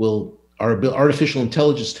 will our artificial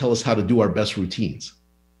intelligence tell us how to do our best routines?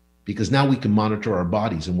 Because now we can monitor our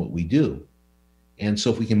bodies and what we do. And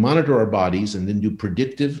so if we can monitor our bodies and then do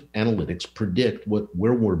predictive analytics, predict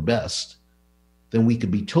where we're best, then we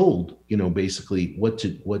could be told, basically what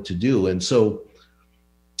to do. And so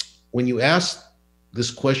when you ask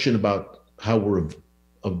this question about how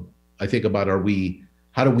I think about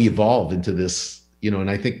how do we evolve into this, and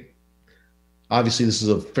I think obviously this is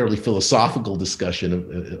a fairly philosophical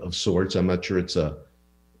discussion of sorts. I'm not sure it's a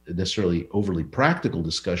necessarily overly practical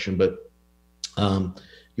discussion, but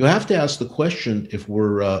you have to ask the question if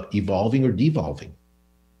we're evolving or devolving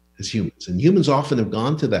as humans. And humans often have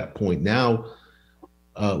gone to that point. Now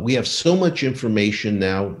we have so much information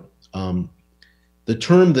now. The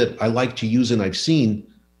term that I like to use, and I've seen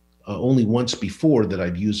only once before that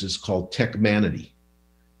I've used, is called techmanity,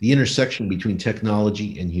 the intersection between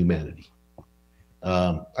technology and humanity.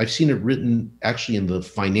 I've seen it written actually in the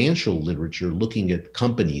financial literature, looking at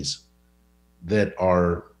companies that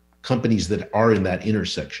are in that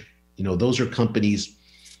intersection. Those are companies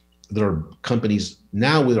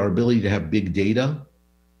now with our ability to have big data,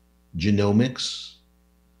 genomics,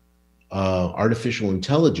 artificial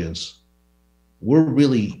intelligence. We're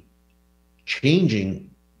really changing,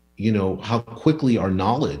 how quickly our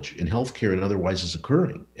knowledge in healthcare and otherwise is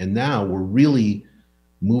occurring. And now we're really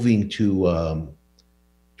moving to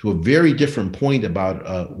a very different point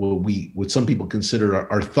about what some people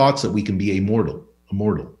consider our thoughts that we can be immortal.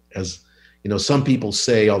 As some people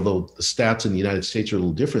say, although the stats in the United States are a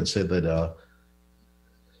little different, say that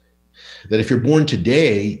if you're born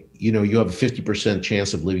today, you have a 50%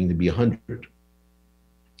 chance of living to be 100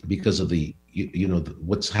 because of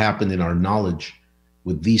what's happened in our knowledge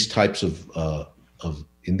with these types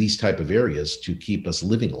in these type of areas to keep us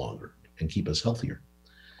living longer and keep us healthier.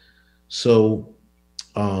 So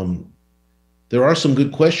there are some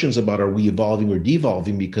good questions about, are we evolving or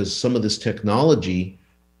devolving, because some of this technology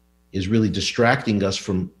is really distracting us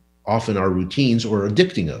from often our routines, or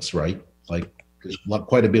addicting us, right? Like there's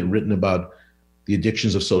quite a bit written about the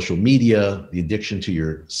addictions of social media, the addiction to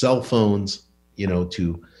your cell phones,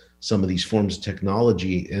 to some of these forms of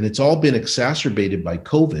technology. And it's all been exacerbated by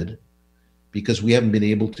COVID, because we haven't been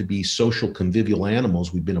able to be social convivial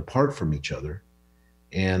animals. We've been apart from each other,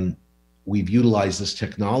 and we've utilized this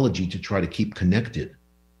technology to try to keep connected.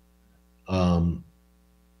 And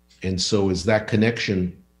so is that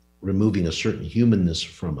connection removing a certain humanness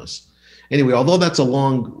from us? Anyway, although that's a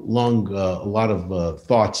long, a lot of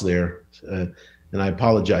thoughts there, and I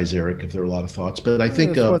apologize, Eric, if there are a lot of thoughts, but I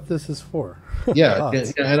think that's what this is for. Yeah,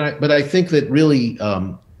 but I think that really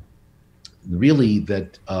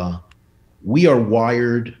that we are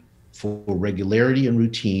wired for regularity and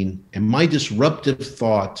routine. And my disruptive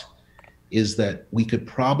thought is that we could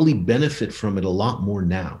probably benefit from it a lot more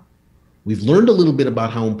now. We've learned a little bit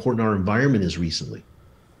about how important our environment is recently.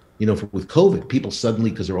 With COVID, people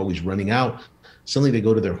suddenly, because they're always running out, suddenly they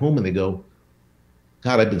go to their home and they go,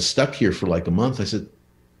 God, I've been stuck here for like a month. I said,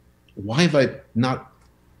 why haven't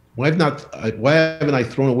I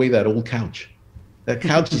thrown away that old couch? That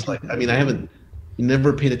couch is like, I haven't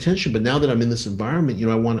never paid attention, but now that I'm in this environment,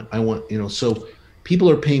 I want, so people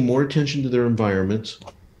are paying more attention to their environments.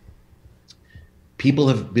 People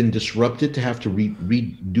have been disrupted to have to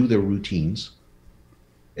redo their routines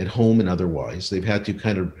at home and otherwise. They've had to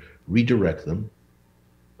kind of redirect them.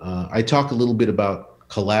 I talk a little bit about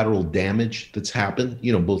collateral damage that's happened,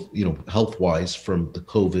 both, health-wise from the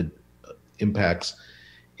COVID impacts,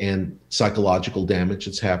 and psychological damage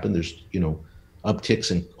that's happened. There's,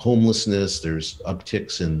 upticks in homelessness. There's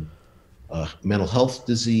upticks in mental health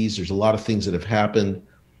disease. There's a lot of things that have happened.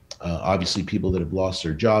 Obviously, people that have lost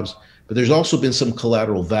their jobs. But there's also been some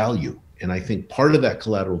collateral value. And I think part of that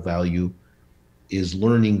collateral value is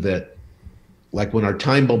learning that, like when our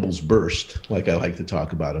time bubbles burst, like I like to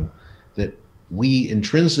talk about them, that we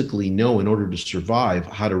intrinsically know, in order to survive,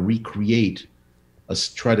 how to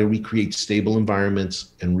try to recreate stable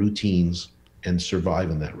environments and routines and survive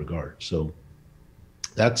in that regard. So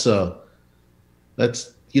that's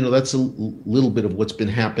that's that's a little bit of what's been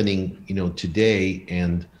happening today.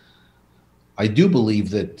 And I do believe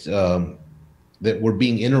that that we're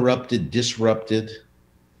being interrupted, disrupted,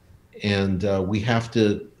 and we have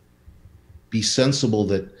to be sensible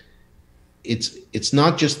that it's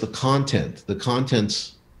not just the content. The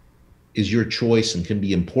contents is your choice and can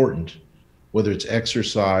be important, whether it's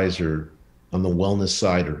exercise or on the wellness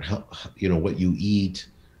side, or what you eat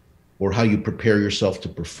or how you prepare yourself to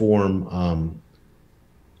perform.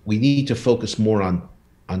 We need to focus more on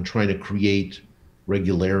trying to create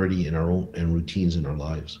regularity in our own and routines in our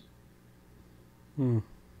lives. Hmm.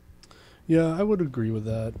 Yeah, I would agree with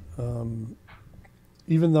that.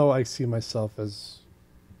 Even though I see myself as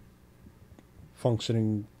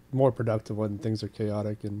functioning more productive when things are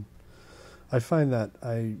chaotic, and I find that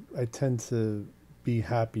I tend to be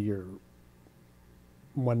happier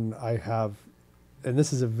when I have, and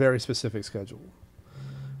this is a very specific schedule.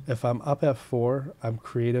 If I'm up at 4, I'm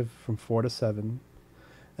creative from 4 to 7,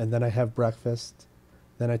 and then I have breakfast,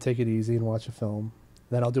 then I take it easy and watch a film,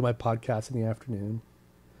 then I'll do my podcast in the afternoon,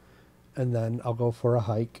 and then I'll go for a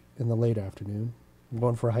hike in the late afternoon. I'm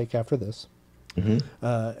going for a hike after this. Mm-hmm.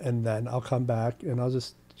 And then I'll come back and I'll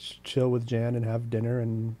just chill with Jan and have dinner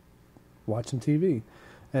and watch some TV.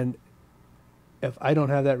 And if I don't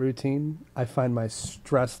have that routine, I find my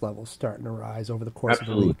stress levels starting to rise over the course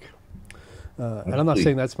Absolutely. of the week. And I'm not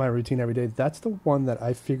saying that's my routine every day. That's the one that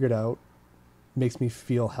I figured out makes me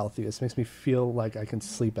feel healthiest, makes me feel like I can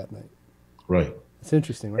sleep at night. Right. It's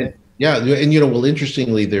interesting, right? Yeah, and well,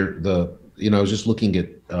 interestingly, I was just looking at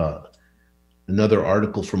another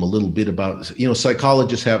article from a little bit about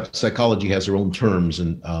psychology has their own terms,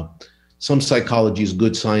 and some psychology is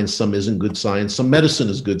good science, some isn't good science, some medicine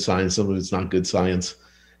is good science, some of it's not good science.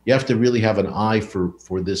 You have to really have an eye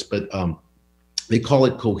for this, but they call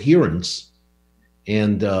it coherence,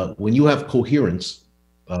 and when you have coherence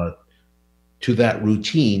to that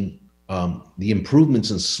routine, the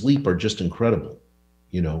improvements in sleep are just incredible.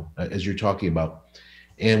 As you're talking about.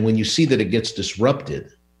 And when you see that it gets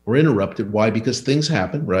disrupted or interrupted, why? Because things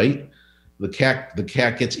happen, right? The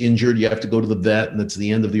cat gets injured, you have to go to the vet, and it's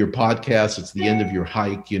the end of your podcast, it's the end of your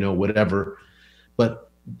hike, whatever.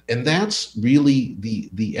 And that's really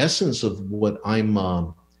the essence of what I'm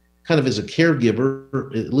kind of, as a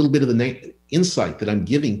caregiver, a little bit of the insight that I'm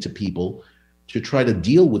giving to people to try to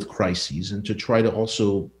deal with crises, and to try to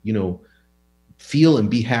also, feel and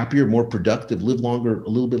be happier, more productive, live a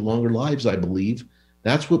little bit longer lives, I believe.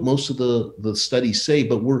 That's what most of the studies say,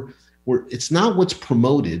 but it's not what's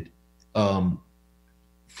promoted from,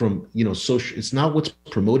 social, it's not what's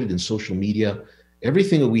promoted in social media.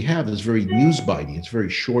 Everything that we have is very news biting. It's very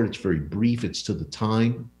short. It's very brief. It's to the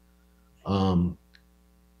time. So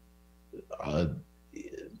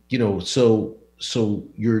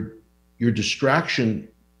your distraction,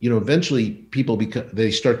 eventually people they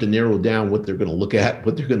start to narrow down what they're going to look at,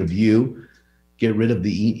 what they're going to view, get rid of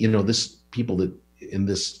this people that in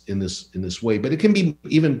this way. But it can be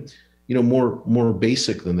even, more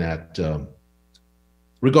basic than that.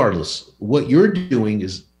 Regardless, what you're doing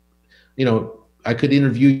is, I could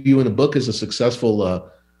interview you in a book as a successful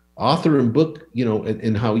author and book,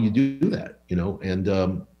 and how you do that,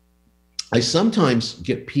 and I sometimes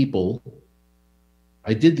get people.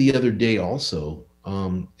 I did the other day also,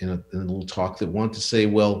 in a little talk, that want to say,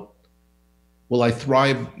 well, I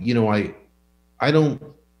thrive,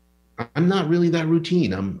 I'm not really that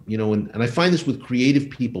routine. And I find this with creative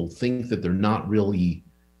people, think that they're not really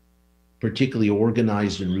particularly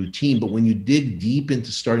organized and routine. But when you dig deep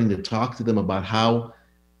into starting to talk to them about how,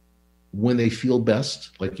 when they feel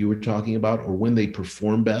best, like you were talking about, or when they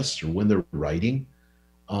perform best, or when they're writing,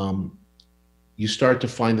 you start to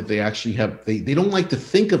find that they actually they don't like to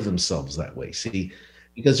think of themselves that way. See,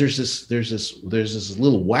 because there's this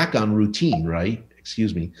little whack on routine, right?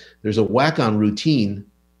 Excuse me. There's a whack on routine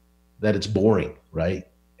that it's boring, right?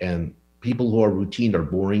 And people who are routine are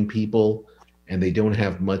boring people, and they don't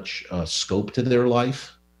have much scope to their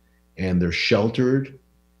life, and they're sheltered.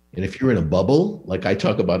 And if you're in a bubble, like I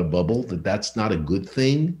talk about a bubble, that's not a good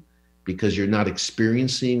thing, because you're not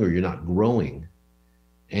experiencing or you're not growing.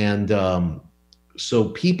 And so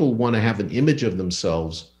people want to have an image of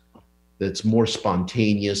themselves that's more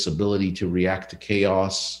spontaneous, ability to react to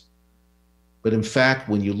chaos. But in fact,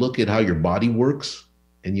 when you look at how your body works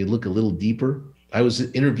and you look a little deeper, I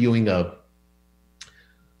was interviewing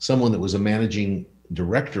someone that was a managing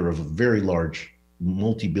director of a very large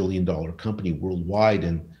multi-billion-dollar company worldwide,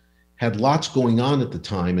 and had lots going on at the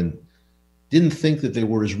time, and didn't think that they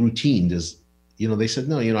were as routine as, they said,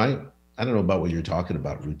 no, I don't know about what you're talking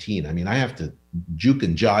about, routine. I mean, I have to juke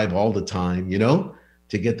and jive all the time,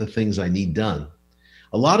 to get the things I need done.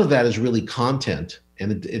 A lot of that is really content,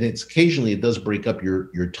 and it's occasionally it does break up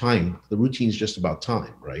your time. The routine is just about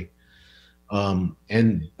time, right?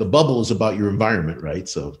 And the bubble is about your environment, right?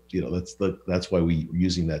 So that's why we're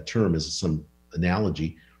using that term as some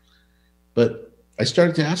analogy. But I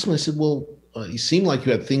started to ask him. I said, "Well, you seem like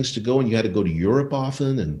you had things to go, and you had to go to Europe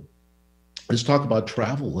often, and let's talk about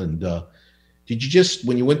travel. And did you just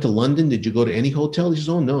when you went to London, did you go to any hotel?" He says,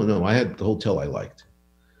 "Oh no, no, I had the hotel I liked."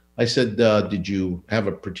 I said, "Did you have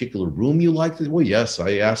a particular room you liked?" Well, yes,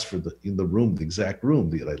 I asked for the room, the exact room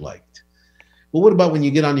that I liked. Well, what about when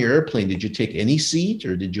you get on your airplane? Did you take any seat,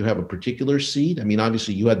 or did you have a particular seat? I mean,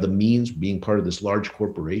 obviously you had the means being part of this large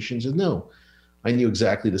corporation. He said, "No, I knew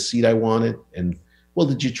exactly the seat I wanted." And well,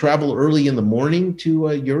 did you travel early in the morning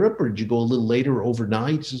to Europe, or did you go a little later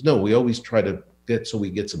overnight? He says, "No, we always try to get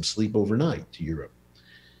some sleep overnight to Europe."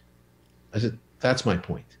 I said, "That's my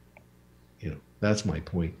point. That's my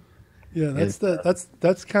point." Yeah, And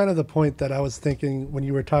that's kind of the point that I was thinking when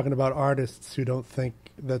you were talking about artists who don't think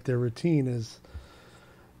that their routine is.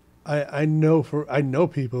 I know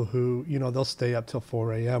people who they'll stay up till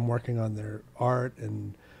 4 a.m. working on their art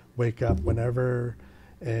and wake up whenever,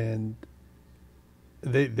 and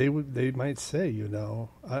they might say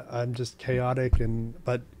I'm just chaotic,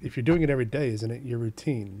 but if you're doing it every day, isn't it your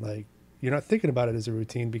routine? Like, you're not thinking about it as a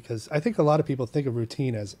routine, because I think a lot of people think of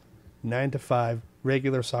routine as 9 to 5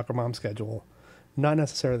 regular soccer mom schedule. Not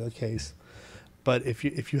necessarily the case, but if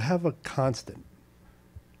you have a constant,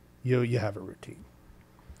 you have a routine,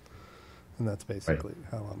 and that's basically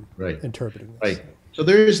right, how I'm right, interpreting this. right. So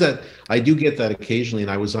there is that. I do get that occasionally,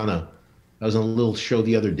 and I was on a little show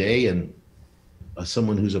the other day, and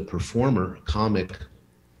someone who's a performer, a comic,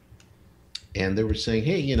 and they were saying,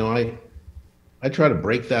 "Hey, I try to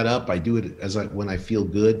break that up. I do it when I feel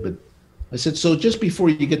good." But I said, "So just before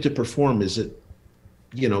you get to perform, is it,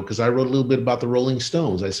 because I wrote a little bit about the Rolling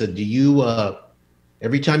Stones. I said, do you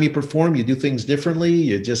every time you perform, you do things differently?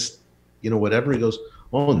 You just, whatever." He goes,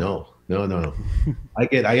 "Oh no, no, no, no.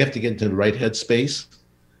 I have to get into the right headspace.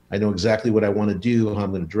 I know exactly what I want to do, how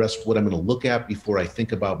I'm going to dress, what I'm going to look at before I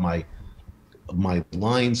think about my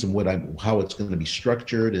lines and how it's going to be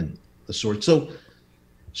structured and the sort." So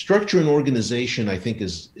structure and organization, I think,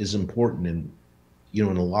 is important, and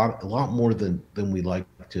in a lot more than we like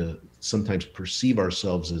to sometimes perceive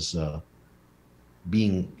ourselves as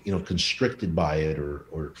being constricted by it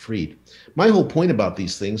or freed. My whole point about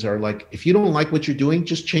these things are, like, if you don't like what you're doing,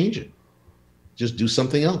 just change it. Just do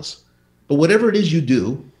something else. But whatever it is you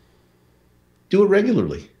do it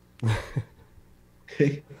regularly.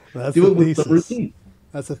 Okay. That's Do the it with thesis. the routine.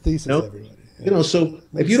 That's a thesis, everybody. So Makes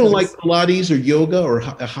if you don't sense. like Pilates or yoga or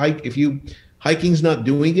a hike, if hiking's not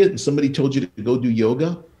doing it, and somebody told you to go do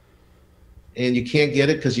yoga, and you can't get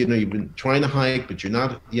it because you've been trying to hike, but you're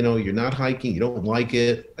not hiking, you don't like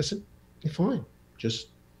it. I said, "You're fine. Just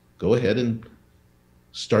go ahead and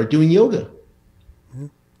start doing yoga." Yeah.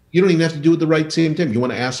 You don't even have to do it the right same time. You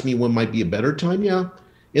want to ask me when might be a better time? Yeah,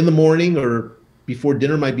 in the morning or before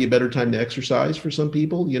dinner might be a better time to exercise for some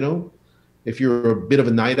people. If you're a bit of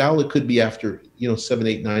a night owl, it could be after 7,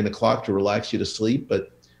 8, 9 o'clock to relax you to sleep.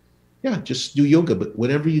 But yeah, just do yoga. But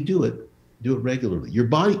whenever you do it regularly.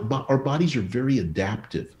 Our bodies are very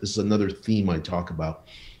adaptive. This is another theme I talk about.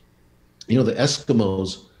 The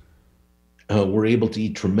Eskimos were able to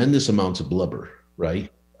eat tremendous amounts of blubber,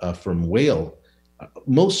 right, from whale.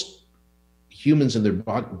 Most humans in their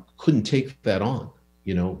body couldn't take that on,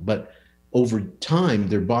 but over time,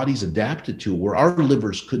 their bodies adapted to it, where our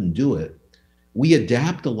livers couldn't do it. We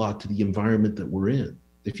adapt a lot to the environment that we're in.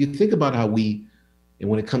 If you think about how and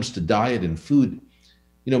when it comes to diet and food,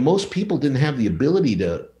 most people didn't have the ability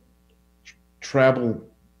to travel,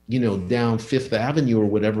 down Fifth Avenue or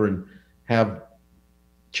whatever and have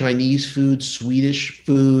Chinese food, Swedish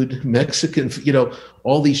food, Mexican,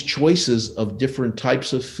 all these choices of different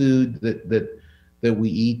types of food that we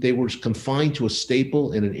eat. They were confined to a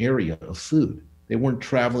staple in an area of food. They weren't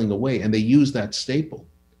traveling away, and they used that staple.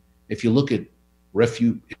 If you look at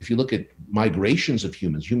migrations of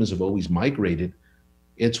humans have always migrated.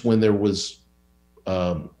 It's when there's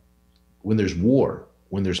war,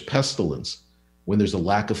 when there's pestilence, when there's a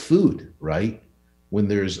lack of food, right? When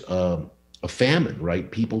there's a famine,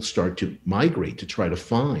 right? People start to migrate to try to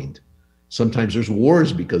find. Sometimes there's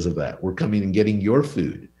wars because of that. We're coming and getting your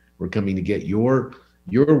food. We're coming to get your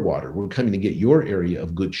water. We're coming to get your area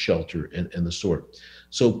of good shelter and the sort.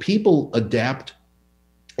 So people adapt.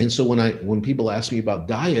 And so when people ask me about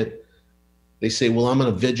diet, they say, "Well, I'm on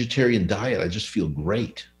a vegetarian diet. I just feel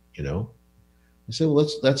great." I say, "Well,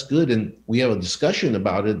 that's good." And we have a discussion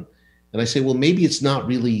about it. And I say, "Well, maybe it's not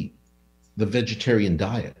really the vegetarian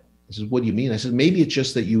diet." He says, what do you mean? I said, maybe it's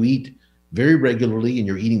just that you eat very regularly and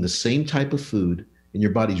you're eating the same type of food and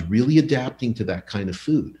your body's really adapting to that kind of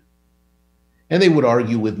food. And they would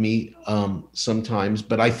argue with me sometimes,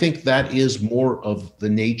 but I think that is more of the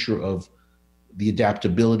nature of the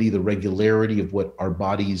adaptability, the regularity of what our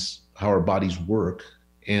bodies, how our bodies work.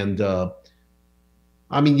 And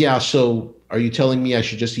I mean, yeah, so are you telling me I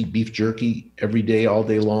should just eat beef jerky every day, all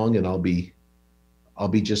day long, and I'll be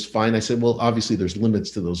just fine? I said, well, obviously there's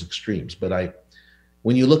limits to those extremes, but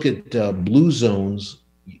when you look at blue zones,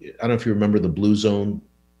 I don't know if you remember the Blue Zone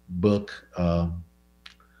book.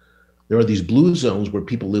 There are these blue zones where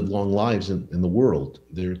people live long lives in the world.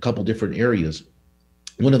 There are a couple different areas.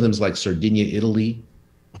 One of them is like Sardinia, Italy.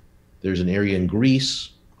 There's an area in Greece.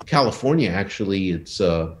 California, actually, it's,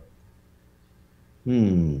 what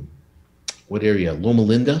area? Loma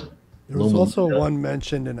Linda? There was also one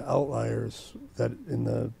mentioned in Outliers that in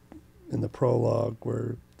the prologue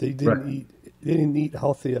where they didn't eat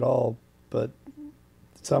healthy at all, but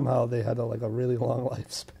somehow they had a really long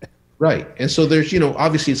lifespan. Right. And so there's,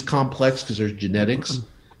 obviously it's complex because there's genetics,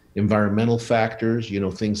 environmental factors,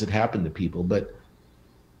 things that happen to people. But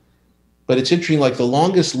it's interesting, like the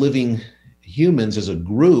longest living humans as a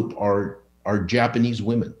group are Japanese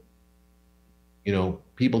women.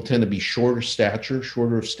 People tend to be shorter of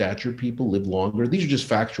stature people live longer. These are just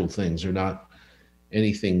factual things. They're not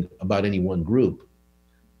anything about any one group.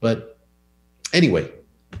 But anyway,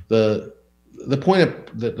 the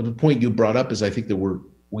point you brought up is I think that we're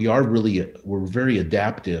very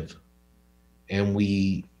adaptive, and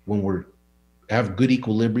when we have good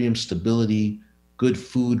equilibrium, stability, good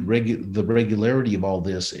food, the regularity of all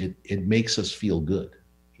this, it makes us feel good,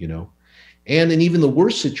 and in even the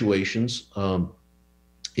worst situations,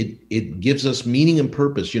 it gives us meaning and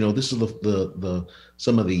purpose. This is the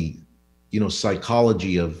some of the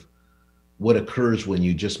psychology of what occurs when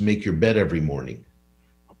you just make your bed every morning,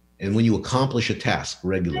 and when you accomplish a task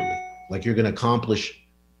regularly, like you're going to accomplish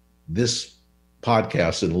this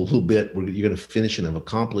podcast in a little bit, you're going to finish and have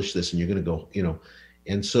accomplished this, and you're going to go,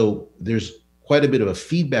 and so there's quite a bit of a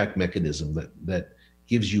feedback mechanism that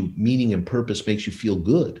gives you meaning and purpose, makes you feel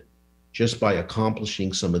good just by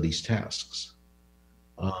accomplishing some of these tasks.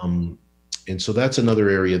 And so that's another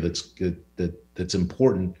area that's good, that's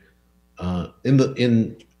important. In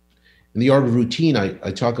the Art of Routine,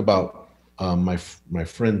 I talk about my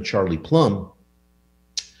friend Charlie Plumb,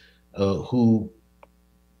 who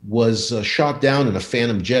was shot down in a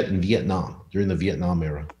Phantom jet in Vietnam during the Vietnam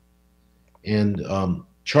era. And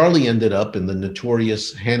Charlie ended up in the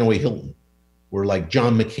notorious Hanoi Hilton, where like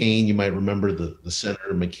John McCain, you might remember the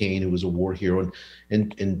Senator McCain, who was a war hero.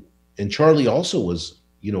 And Charlie also was,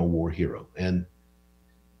 a war hero, and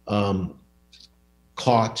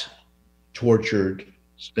caught, tortured,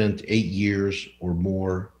 spent 8 years or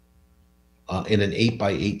more in an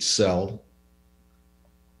 8x8 cell.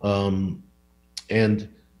 And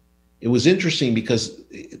it was interesting because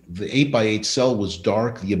the 8x8 cell was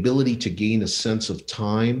dark. The ability to gain a sense of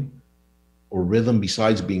time or rhythm,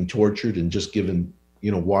 besides being tortured and just given,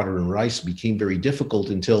 water and rice, became very difficult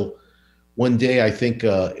until one day, I think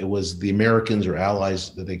it was the Americans or allies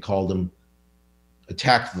that they called them,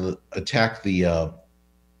 attacked this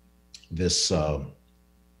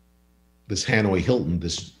Hanoi Hilton,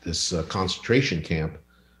 this concentration camp,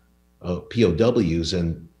 POWs,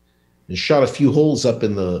 and shot a few holes up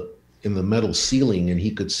in the metal ceiling, and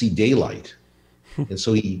he could see daylight. And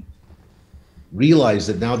so he realized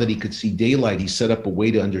that now that he could see daylight, he set up a way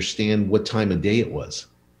to understand what time of day it was.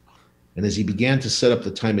 And as he began to set up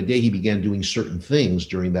the time of day, he began doing certain things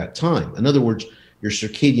during that time. In other words, your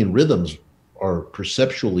circadian rhythms are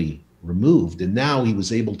perceptually removed. And now he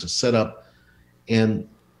was able to set up, and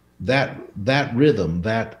that rhythm,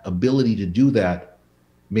 that ability to do that,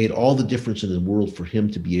 made all the difference in the world for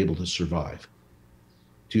him to be able to survive,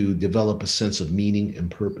 to develop a sense of meaning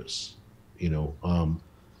and purpose,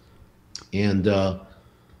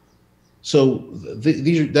 so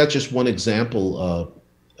that's just one example,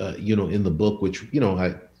 in the book, which,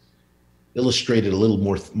 I illustrated a little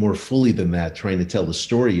more fully than that, trying to tell the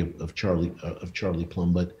story of Charlie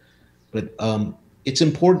Plumb. But it's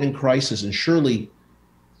important in crisis, and surely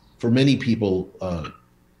for many people,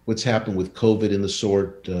 what's happened with COVID and the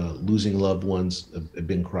sort, losing loved ones, have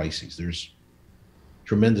been crises. There's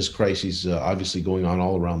tremendous crises, obviously going on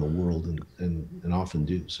all around the world, and often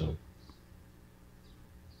do so.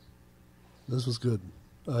 This was good.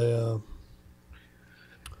 I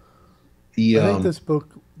think this book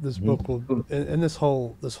will, and this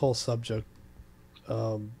whole subject,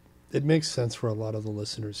 it makes sense for a lot of the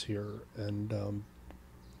listeners here, and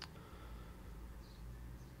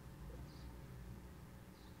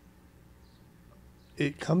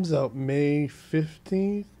It comes out May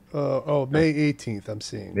 15th. May 18th. I'm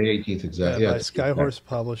seeing. May 18th, exactly. By Yeah, Skyhorse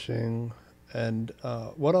Publishing. And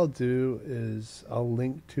what I'll do is I'll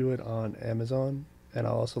link to it on Amazon, and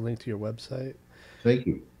I'll also link to your website. thank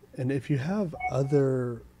you. And if you have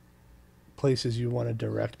other places you want to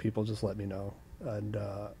direct people, just let me know. And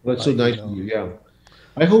Well, that's my so nice of email. you. Yeah.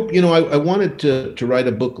 I hope, I wanted to write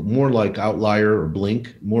a book more like Outlier or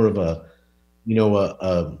Blink, more of a,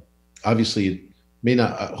 obviously it may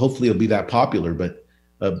not, hopefully it'll be that popular, but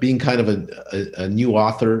being kind of a new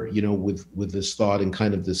author, with this thought and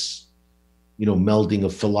kind of this, melding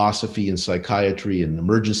of philosophy and psychiatry and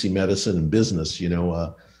emergency medicine and business,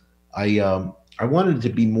 I wanted it to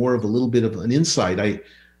be more of a little bit of an insight.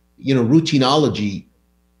 Routineology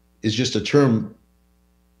is just a term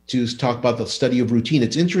to talk about the study of routine.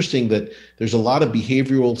 It's interesting that there's a lot of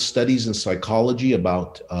behavioral studies in psychology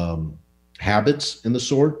about habits and the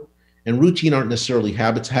sort, and routine aren't necessarily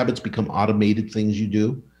habits. Habits become automated things you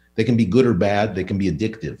do. They can be good or bad. They can be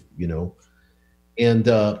addictive, And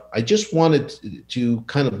I just wanted to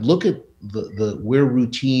kind of look at the where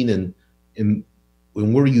routine and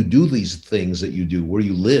where you do these things that you do, where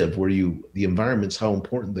you live, the environments, how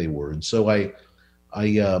important they were. And so I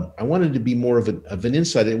wanted to be more of an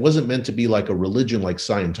insight. It wasn't meant to be like a religion like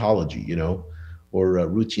Scientology, or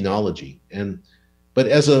routineology. But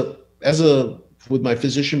as a with my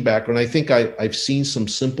physician background, I think I've seen some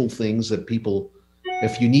simple things that people,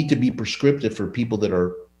 if you need to be prescriptive for people that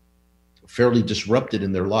are fairly disrupted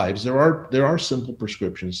in their lives, there are simple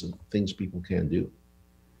prescriptions and things people can do.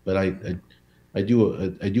 But I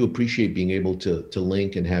do appreciate being able to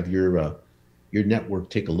link and have your network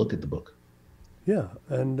take a look at the book. Yeah,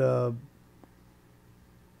 and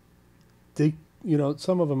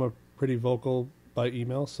some of them are pretty vocal by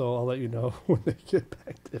email, so I'll let you know when they get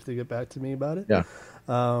back if they get back to me about it. Yeah.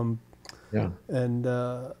 Yeah, and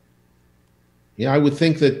I would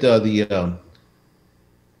think that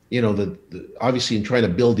obviously in trying to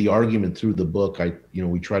build the argument through the book,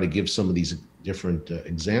 we try to give some of these different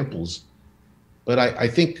examples, but I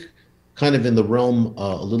think kind of in the realm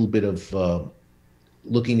a little bit of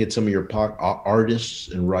looking at some of your artists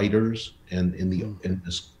and writers and in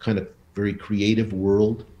this kind of very creative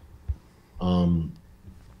world,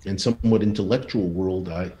 and somewhat intellectual world,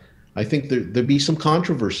 I think there'd be some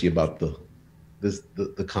controversy about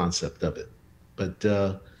the concept of it, but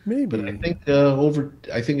maybe. But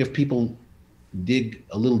I think if people dig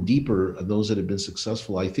a little deeper, those that have been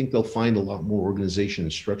successful, I think they'll find a lot more organization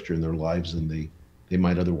and structure in their lives than they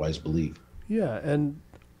might otherwise believe. Yeah, and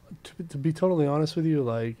to be totally honest with you,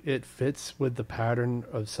 like it fits with the pattern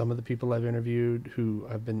of some of the people I've interviewed who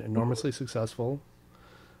have been enormously successful.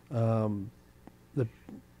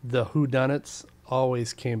 The whodunits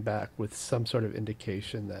always came back with some sort of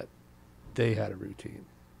indication that they had a routine,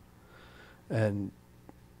 and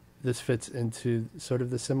this fits into sort of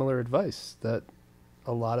the similar advice that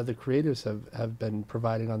a lot of the creatives have been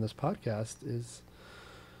providing on this podcast is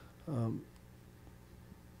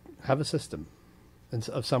have a system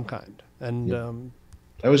of some kind. And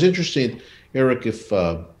I was interested, Eric, if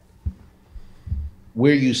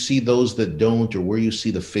where you see those that don't, or where you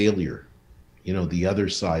see the failure, the other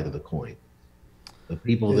side of the coin, the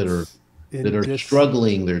people that are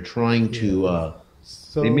struggling, they're trying to,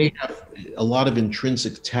 they may have a lot of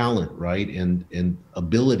intrinsic talent, right, and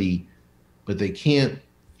ability, but they can't,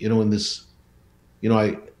 in this,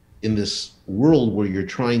 in this world where you're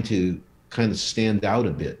trying to kind of stand out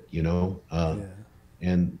a bit,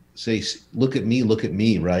 and say, look at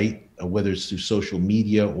me, right? Whether it's through social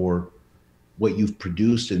media or what you've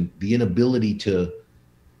produced, and the inability to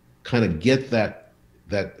kind of get that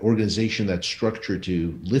organization, that structure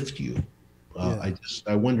to lift you. I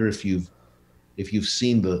wonder if you've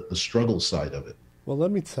seen the struggle side of it. Well,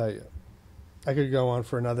 let me tell you, I could go on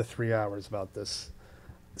for another 3 hours about this.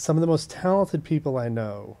 Some of the most talented people I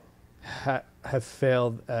know have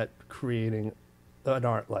failed at creating an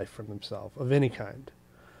art life for themselves of any kind,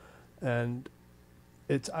 and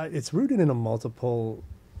it's rooted in a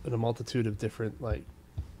multitude of different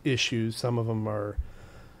issues. Some of them are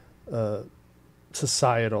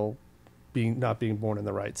societal, not being born in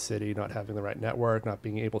the right city, not having the right network, not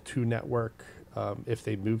being able to network if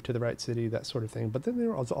they move to the right city, that sort of thing. But then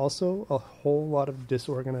there was also a whole lot of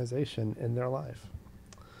disorganization in their life.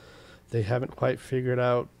 They haven't quite figured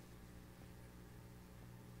out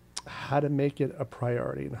how to make it a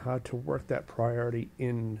priority and how to work that priority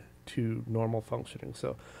into normal functioning.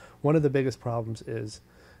 So one of the biggest problems is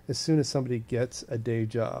as soon as somebody gets a day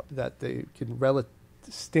job that they can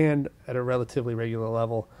stand at a relatively regular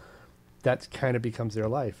level, that kind of becomes their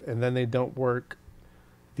life. And then they don't work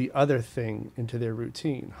the other thing into their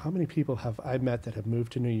routine. How many people have I met that have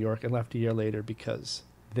moved to New York and left a year later because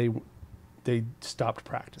they stopped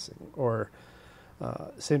practicing? Or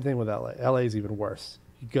same thing with LA. LA is even worse.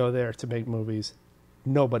 You go there to make movies.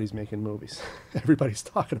 Nobody's making movies. Everybody's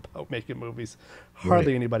talking about making movies.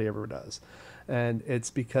 Hardly anybody ever does. And it's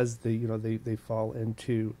because they fall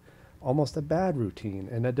into almost a bad routine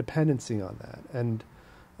and a dependency on that. And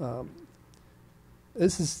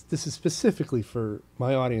this is specifically for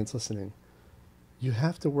my audience listening. You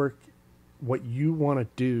have to work what you want to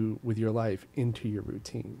do with your life into your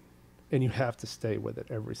routine, and you have to stay with it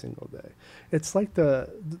every single day. It's like I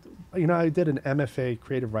did an MFA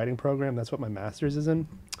creative writing program. That's what my master's is in.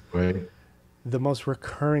 Right. The most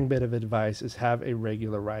recurring bit of advice is have a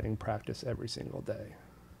regular writing practice every single day.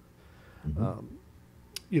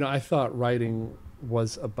 Mm-hmm. I thought writing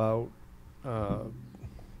was about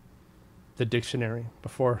the dictionary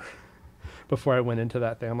before I went into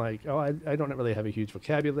that thing. I'm like, I don't really have a huge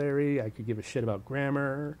vocabulary. I could give a shit about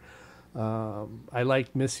grammar. I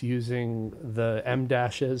like misusing the M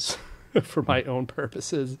dashes for my own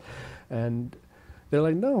purposes. And they're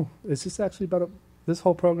like, no, it's just actually this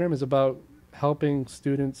whole program is about helping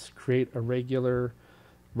students create a regular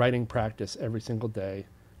writing practice every single day.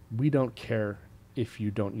 We don't care if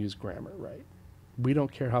you don't use grammar right. We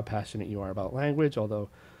don't care how passionate you are about language, although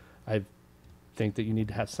I think that you need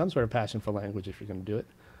to have some sort of passion for language if you're going to do it.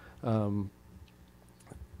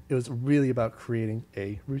 It was really about creating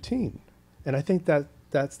a routine. And I think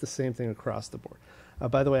that's the same thing across the board.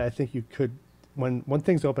 By the way, I think you could, when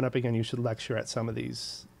things open up again, you should lecture at some of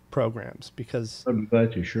these programs, because I'd be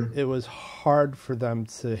glad to, sure. It was hard for them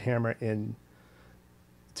to hammer in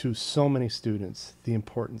to so many students the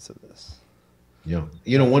importance of this. Yeah.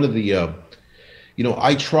 One of the,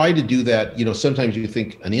 I try to do that. Sometimes you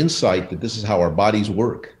think an insight that this is how our bodies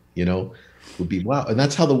work, would be, wow. And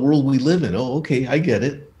that's how the world we live in. Oh, okay. I get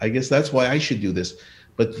it. I guess that's why I should do this.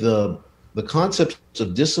 But the concepts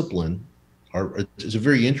of discipline is a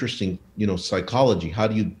very interesting, psychology. How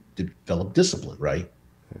do you develop discipline, right?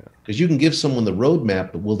 Because you can give someone the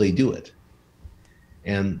roadmap, but will they do it?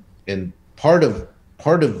 And part of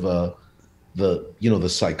the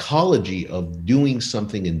psychology of doing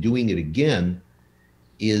something and doing it again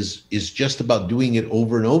is just about doing it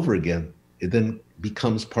over and over again. It then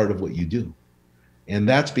becomes part of what you do. And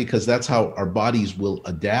that's because that's how our bodies will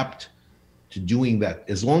adapt to doing that.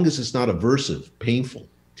 As long as it's not aversive, painful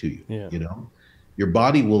to you, your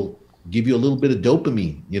body will give you a little bit of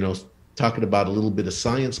dopamine, talking about a little bit of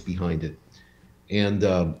science behind it. And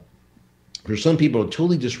for some people, it's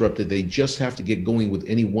totally disrupted. They just have to get going with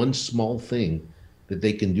any one small thing that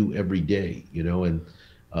they can do every day, and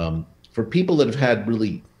for people that have had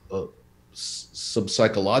really some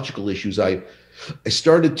psychological issues, I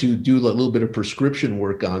started to do a little bit of prescription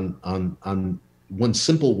work on one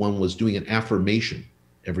simple one was doing an affirmation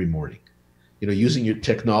every morning, using your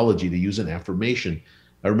technology to use an affirmation.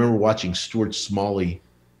 I remember watching Stuart Smalley,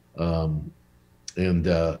 it'd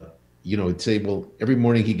say, well, every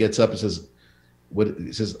morning he gets up and says,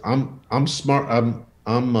 I'm smart.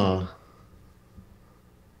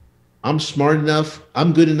 I'm smart enough.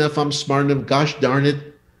 I'm good enough. I'm smart enough. Gosh darn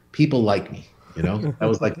it. People like me. That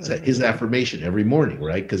was like his affirmation every morning,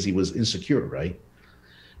 right? Because he was insecure, right?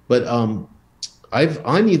 But I'm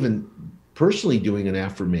even personally doing an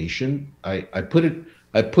affirmation. I put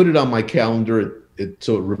it on my calendar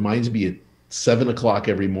so it reminds me at 7 o'clock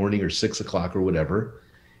every morning or 6 o'clock or whatever.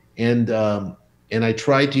 And I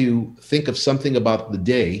try to think of something about the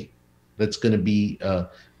day that's going to be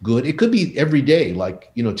good. It could be every day.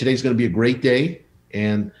 Like, today's going to be a great day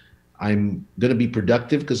and I'm going to be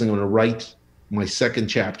productive because I'm going to write my second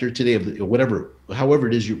chapter today of however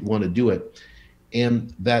it is you want to do it.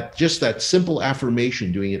 And that simple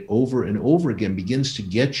affirmation, doing it over and over again, begins to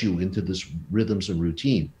get you into this rhythms and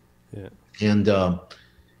routine. Yeah.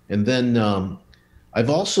 And then I've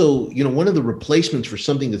also, one of the replacements for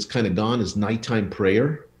something that's kind of gone is nighttime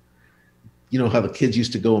prayer. How the kids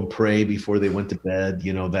used to go and pray before they went to bed,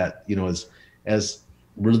 as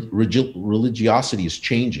religiosity is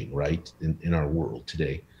changing, right, in our world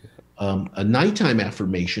today. A nighttime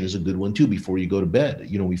affirmation is a good one too before you go to bed.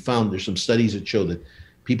 We found there's some studies that show that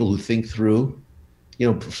people who think through,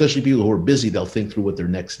 especially people who are busy, they'll think through what their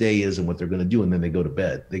next day is and what they're going to do, and then they go to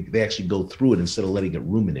bed. They actually go through it instead of letting it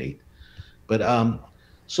ruminate. But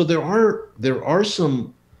so there are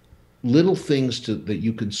some little things that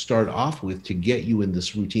you can start off with to get you in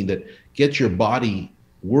this routine that gets your body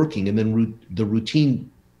working, and then the routine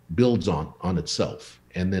builds on itself,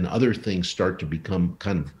 and then other things start to become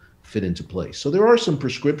kind of fit into place. So there are some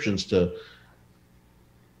prescriptions to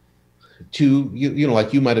to you know,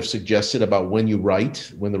 like you might have suggested about when you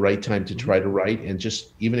write, when the right time to try to write, and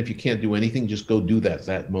just even if you can't do anything, just go do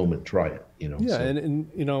that moment, try it, you know. Yeah, So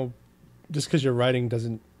and you know, just because you're writing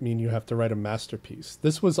doesn't mean you have to write a masterpiece.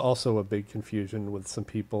 This was also a big confusion with some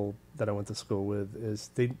people that I went to school with,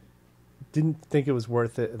 is they didn't think it was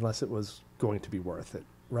worth it unless it was going to be worth it,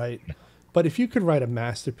 right? But if you could write a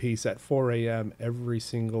masterpiece at 4 a.m. every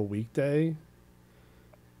single weekday,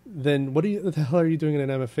 then what the hell are you doing in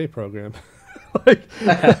an MFA program? like,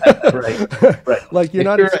 right. like you're If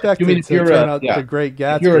not you're, expected if to you're turn a, out yeah, the Great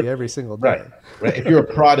if you're Gatsby every single day. right. If you're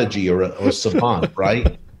a prodigy or a savant,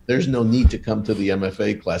 right? There's no need to come to the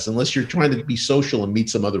MFA class unless you're trying to be social and meet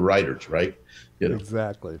some other writers, right? You know.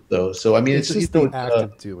 Exactly. So I mean, It's just the act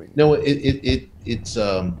of doing. No, it's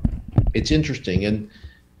interesting, and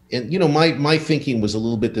you know, my thinking was a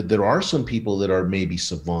little bit that there are some people that are maybe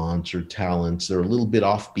savants or talents. They're a little bit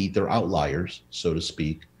offbeat. They're outliers, so to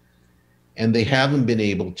speak, and they haven't been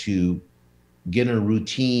able to get in a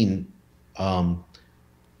routine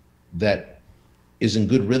that is in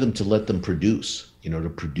good rhythm to let them produce. You know, to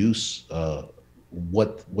produce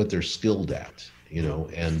what they're skilled at. You know,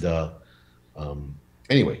 and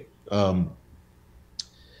anyway.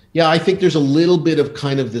 Yeah, I think there's a little bit of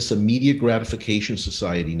kind of this immediate gratification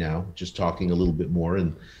society now, just talking a little bit more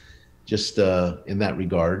and just in that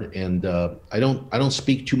regard. And I don't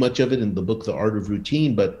speak too much of it in the book, The Art of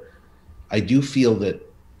Routine, but I do feel that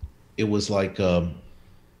it was like,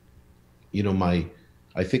 you know,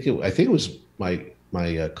 I think it was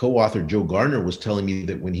my co-author Joe Gardner was telling me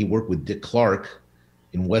that when he worked with Dick Clark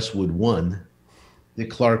in Westwood One, Dick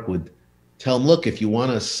Clark would tell them, look, if you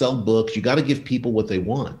want to sell books, you got to give people what they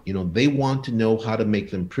want. You know, they want to know how to make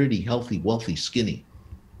them pretty, healthy, wealthy, skinny.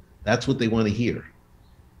 That's what they want to hear.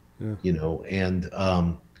 Yeah. You know, and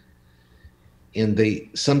they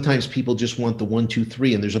sometimes people just want the 1, 2,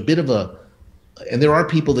 3, and there's a bit of and there are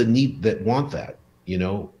people that want that, you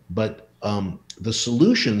know, but the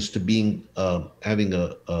solutions to being having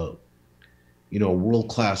a you know, a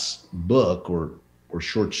world-class book or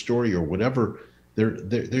short story or whatever.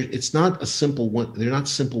 It's not a simple one. They're not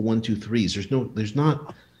simple 1, 2, 3s. There's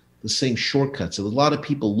not the same shortcuts. So a lot of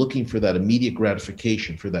people looking for that immediate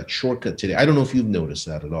gratification, for that shortcut today. I don't know if you've noticed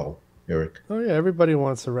that at all, Eric. Oh yeah, everybody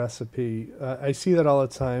wants a recipe. I see that all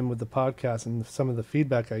the time with the podcast, and some of the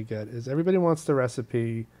feedback I get is everybody wants the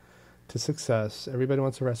recipe to success. Everybody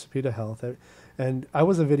wants a recipe to health. And I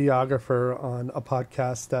was a videographer on a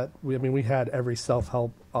podcast that we had every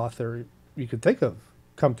self-help author you could think of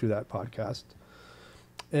come through that podcast.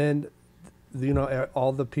 And, you know,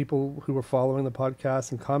 all the people who were following the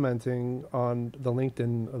podcast and commenting on the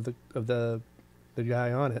LinkedIn of the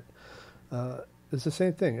guy on it, it's the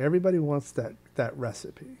same thing. Everybody wants that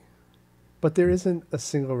recipe, but there isn't a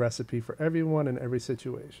single recipe for everyone in every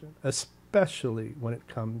situation, especially when it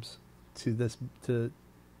comes to this to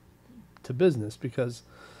business, because,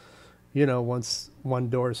 you know, once one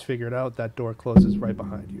door is figured out, that door closes right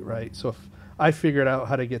behind you, right? So if I figured out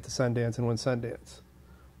how to get to Sundance and win Sundance,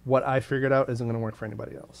 what I figured out isn't going to work for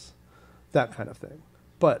anybody else. That kind of thing.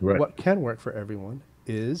 But right. What can work for everyone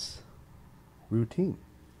is routine.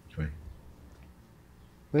 Right.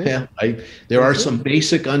 Yeah, there are some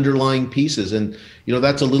basic underlying pieces. And, you know,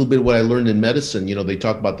 that's a little bit what I learned in medicine. You know, they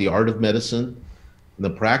talk about the art of medicine and the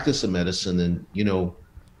practice of medicine. And, you know,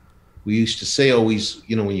 we used to say always,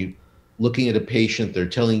 you know, when you looking at a patient, they're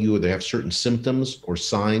telling you they have certain symptoms or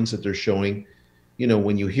signs that they're showing. You know,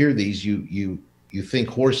 when you hear these, you think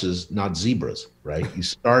horses, not zebras, right? You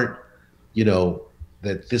start, you know,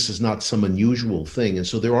 that this is not some unusual thing. And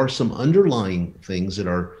so there are some underlying things that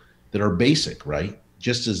are basic, right?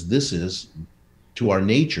 Just as this is to our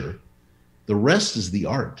nature, the rest is the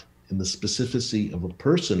art and the specificity of a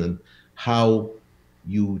person and how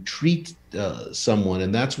you treat someone.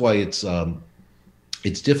 And that's why it's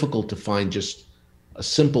difficult to find just a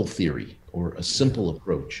simple theory or a simple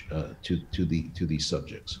approach to these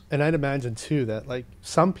subjects. And I'd imagine too that like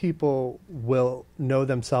some people will know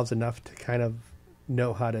themselves enough to kind of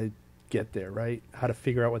know how to get there, right? How to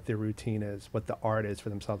figure out what their routine is, what the art is for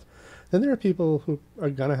themselves. Then there are people who are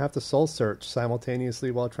going to have to soul search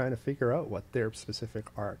simultaneously while trying to figure out what their specific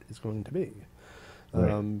art is going to be.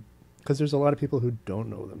 Right. Because there's a lot of people who don't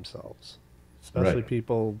know themselves, especially right.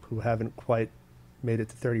 people who haven't quite made it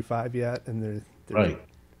to 35 yet, and they're right.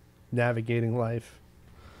 navigating life.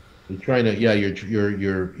 You're trying to, yeah,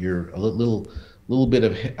 you're a little bit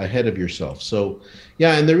ahead of yourself. So,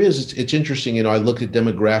 yeah, and it's interesting. You know, I look at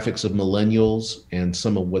demographics of millennials and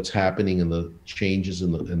some of what's happening and the changes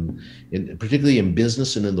in particularly in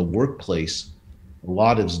business and in the workplace. A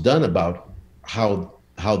lot is done about how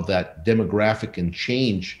that demographic can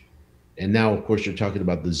change and now, of course, you're talking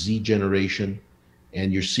about the Z generation,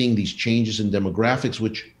 and you're seeing these changes in demographics,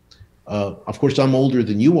 which, of course, I'm older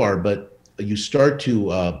than you are, but you start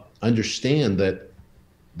to understand that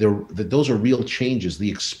those are real changes. The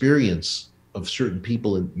experience of certain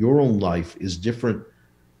people in your own life is different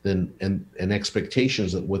than and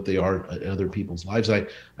expectations of what they are in other people's lives. I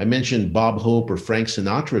mentioned Bob Hope or Frank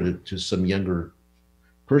Sinatra to some younger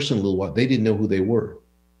person a little while. They didn't know who they were.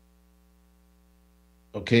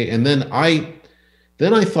 Okay, and then I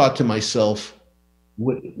thought to myself,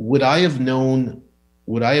 would I have known?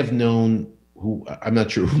 Would I have known who? I'm not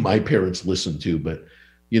sure who my parents listened to, but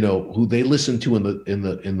who they listened to in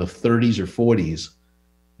the 30s or 40s,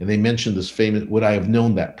 and they mentioned this famous. Would I have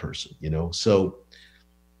known that person? So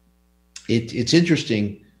it's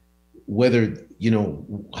interesting whether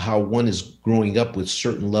how one is growing up with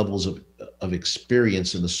certain levels of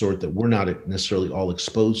experience in the sort that we're not necessarily all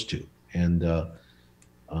exposed to, and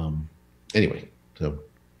anyway, so.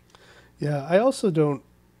 Yeah, I also don't.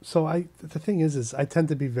 So the thing is I tend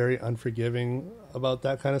to be very unforgiving about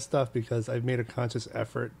that kind of stuff because I've made a conscious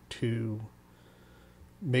effort to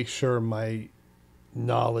make sure my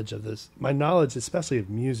knowledge, especially of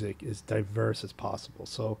music, is diverse as possible.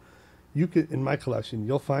 So you could, in my collection,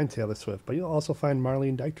 you'll find Taylor Swift, but you'll also find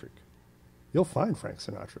Marlene Dietrich. You'll find Frank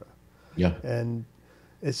Sinatra. Yeah. And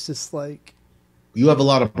it's just like, you have a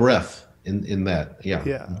lot of breadth in that. Yeah.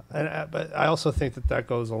 Yeah. But I also think that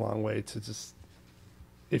goes a long way to just,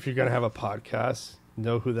 if you're going to have a podcast,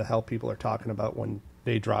 know who the hell people are talking about when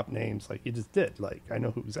they drop names like you just did. Like, I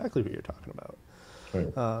know exactly who you're talking about.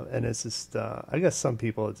 Right. And it's just, I guess some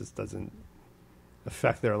people, it just doesn't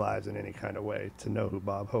affect their lives in any kind of way to know who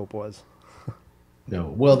Bob Hope was.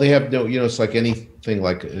 No. Well, they have no, it's like anything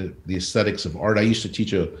like the aesthetics of art. I used to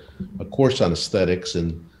teach a course on aesthetics,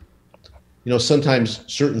 and sometimes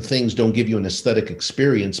certain things don't give you an aesthetic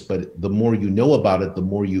experience, but the more you know about it, the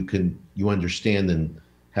more you understand and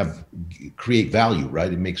create value,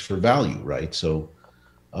 right? It makes for value, right? So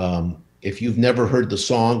if you've never heard the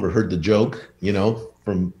song or heard the joke, it'd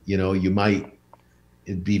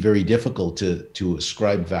be very difficult to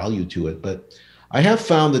ascribe value to it. But I have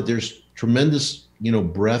found that there's tremendous,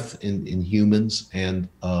 breadth in humans, and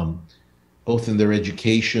both in their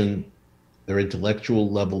education, their intellectual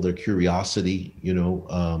level, their curiosity,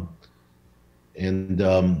 and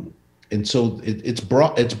so it's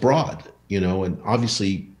broad, and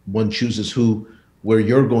obviously one chooses where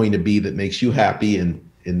you're going to be that makes you happy and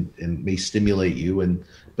may stimulate you,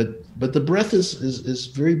 but the breadth is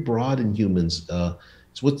very broad in humans.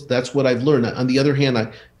 That's what I've learned. On the other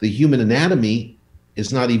hand, the human anatomy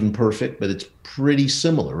is not even perfect, but it's pretty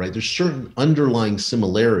similar, right? There's certain underlying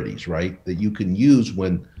similarities, right, that you can use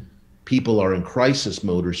when people are in crisis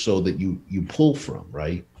mode or so, that you pull from,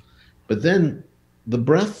 right? But then the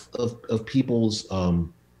breadth of people's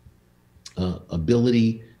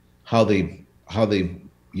ability, how they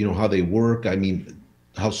work. I mean,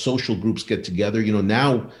 how social groups get together.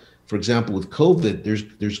 Now, for example, with COVID,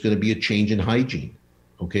 there's going to be a change in hygiene,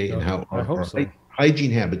 okay, and how our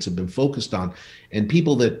hygiene habits have been focused on, and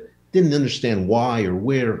people that didn't understand why or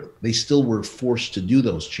where, they still were forced to do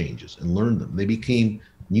those changes and learn them. They became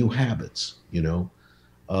new habits, to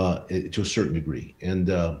a certain degree.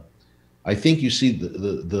 And I think you see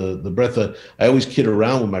the breadth of, I always kid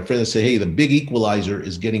around with my friends and say, hey, the big equalizer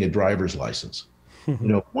is getting a driver's license.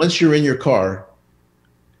 Once you're in your car,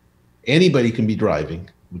 anybody can be driving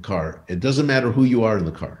the car. It doesn't matter who you are in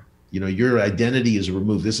the car. Your identity is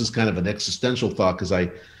removed. This is kind of an existential thought, because I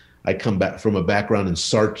come back from a background in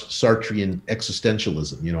Sartrean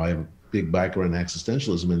existentialism. I have a big background in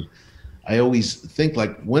existentialism, and I always think,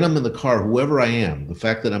 like, when I'm in the car, whoever I am, the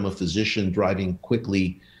fact that I'm a physician driving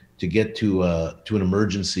quickly to get to an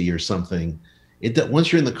emergency or something,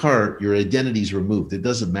 once you're in the car, your identity's removed. It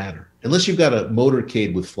doesn't matter unless you've got a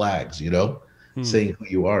motorcade with flags, saying who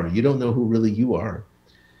you are. You don't know who really you are,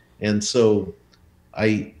 and so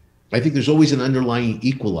I think there's always an underlying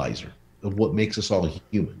equalizer of what makes us all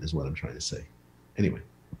human, is what I'm trying to say. Anyway,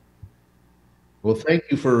 well, thank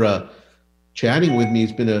you for chatting with me.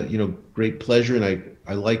 It's been a great pleasure, and I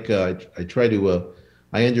try to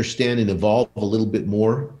I understand and evolve a little bit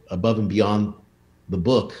more above and beyond the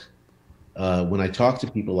book when I talk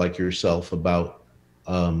to people like yourself about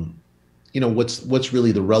what's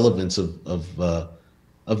really the relevance of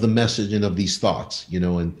the message and of these thoughts,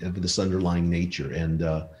 and of this underlying nature. And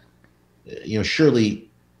surely,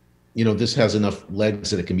 this has enough legs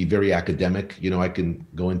that it can be very academic. I can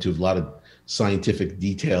go into a lot of scientific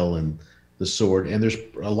detail and the sort, and there's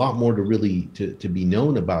a lot more to really to be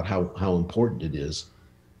known about how important it is.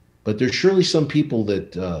 But there's surely some people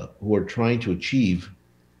that who are trying to achieve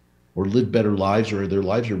or live better lives, or their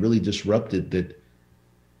lives are really disrupted,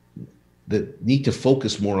 that need to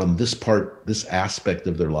focus more on this aspect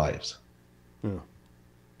of their lives. Yeah.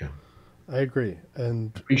 Yeah. I agree.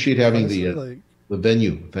 And Appreciate having honestly, the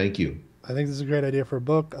venue. Thank you. I think this is a great idea for a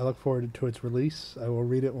book. I look forward to its release. I will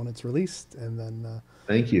read it when it's released. And then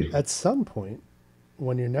Thank you. at some point,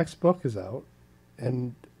 when your next book is out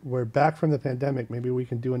and we're back from the pandemic, maybe we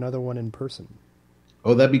can do another one in person.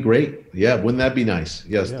 Oh, that'd be great. Yeah, wouldn't that be nice?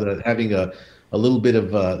 Yes, Yeah. having a little bit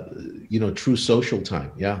of true social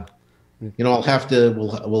time. Yeah. I'll have to.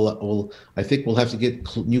 We'll. I think we'll have to get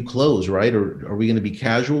new clothes, right? Or are we going to be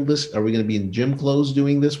casual? Are we going to be in gym clothes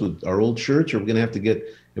doing this with our old shirts? Or are we going to have to get?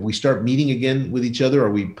 If we start meeting again with each other,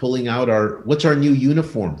 are we pulling out what's our new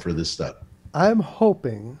uniform for this stuff? I'm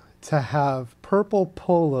hoping to have purple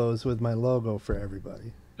polos with my logo for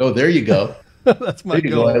everybody. Oh, there you go. That's my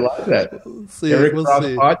goal. I like that. We'll see. Eric Ross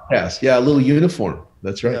podcast. Yeah, a little uniform.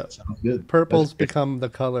 That's right. Yeah. Sounds good. Purple's become the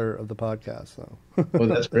color of the podcast. So. Oh,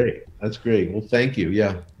 that's great. That's great. Well, thank you.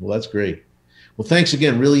 Yeah. Well, that's great. Well, thanks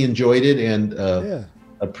again. Really enjoyed it, and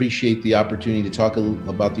appreciate the opportunity to talk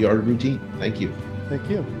about the art of routine. Thank you. Thank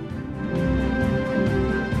you.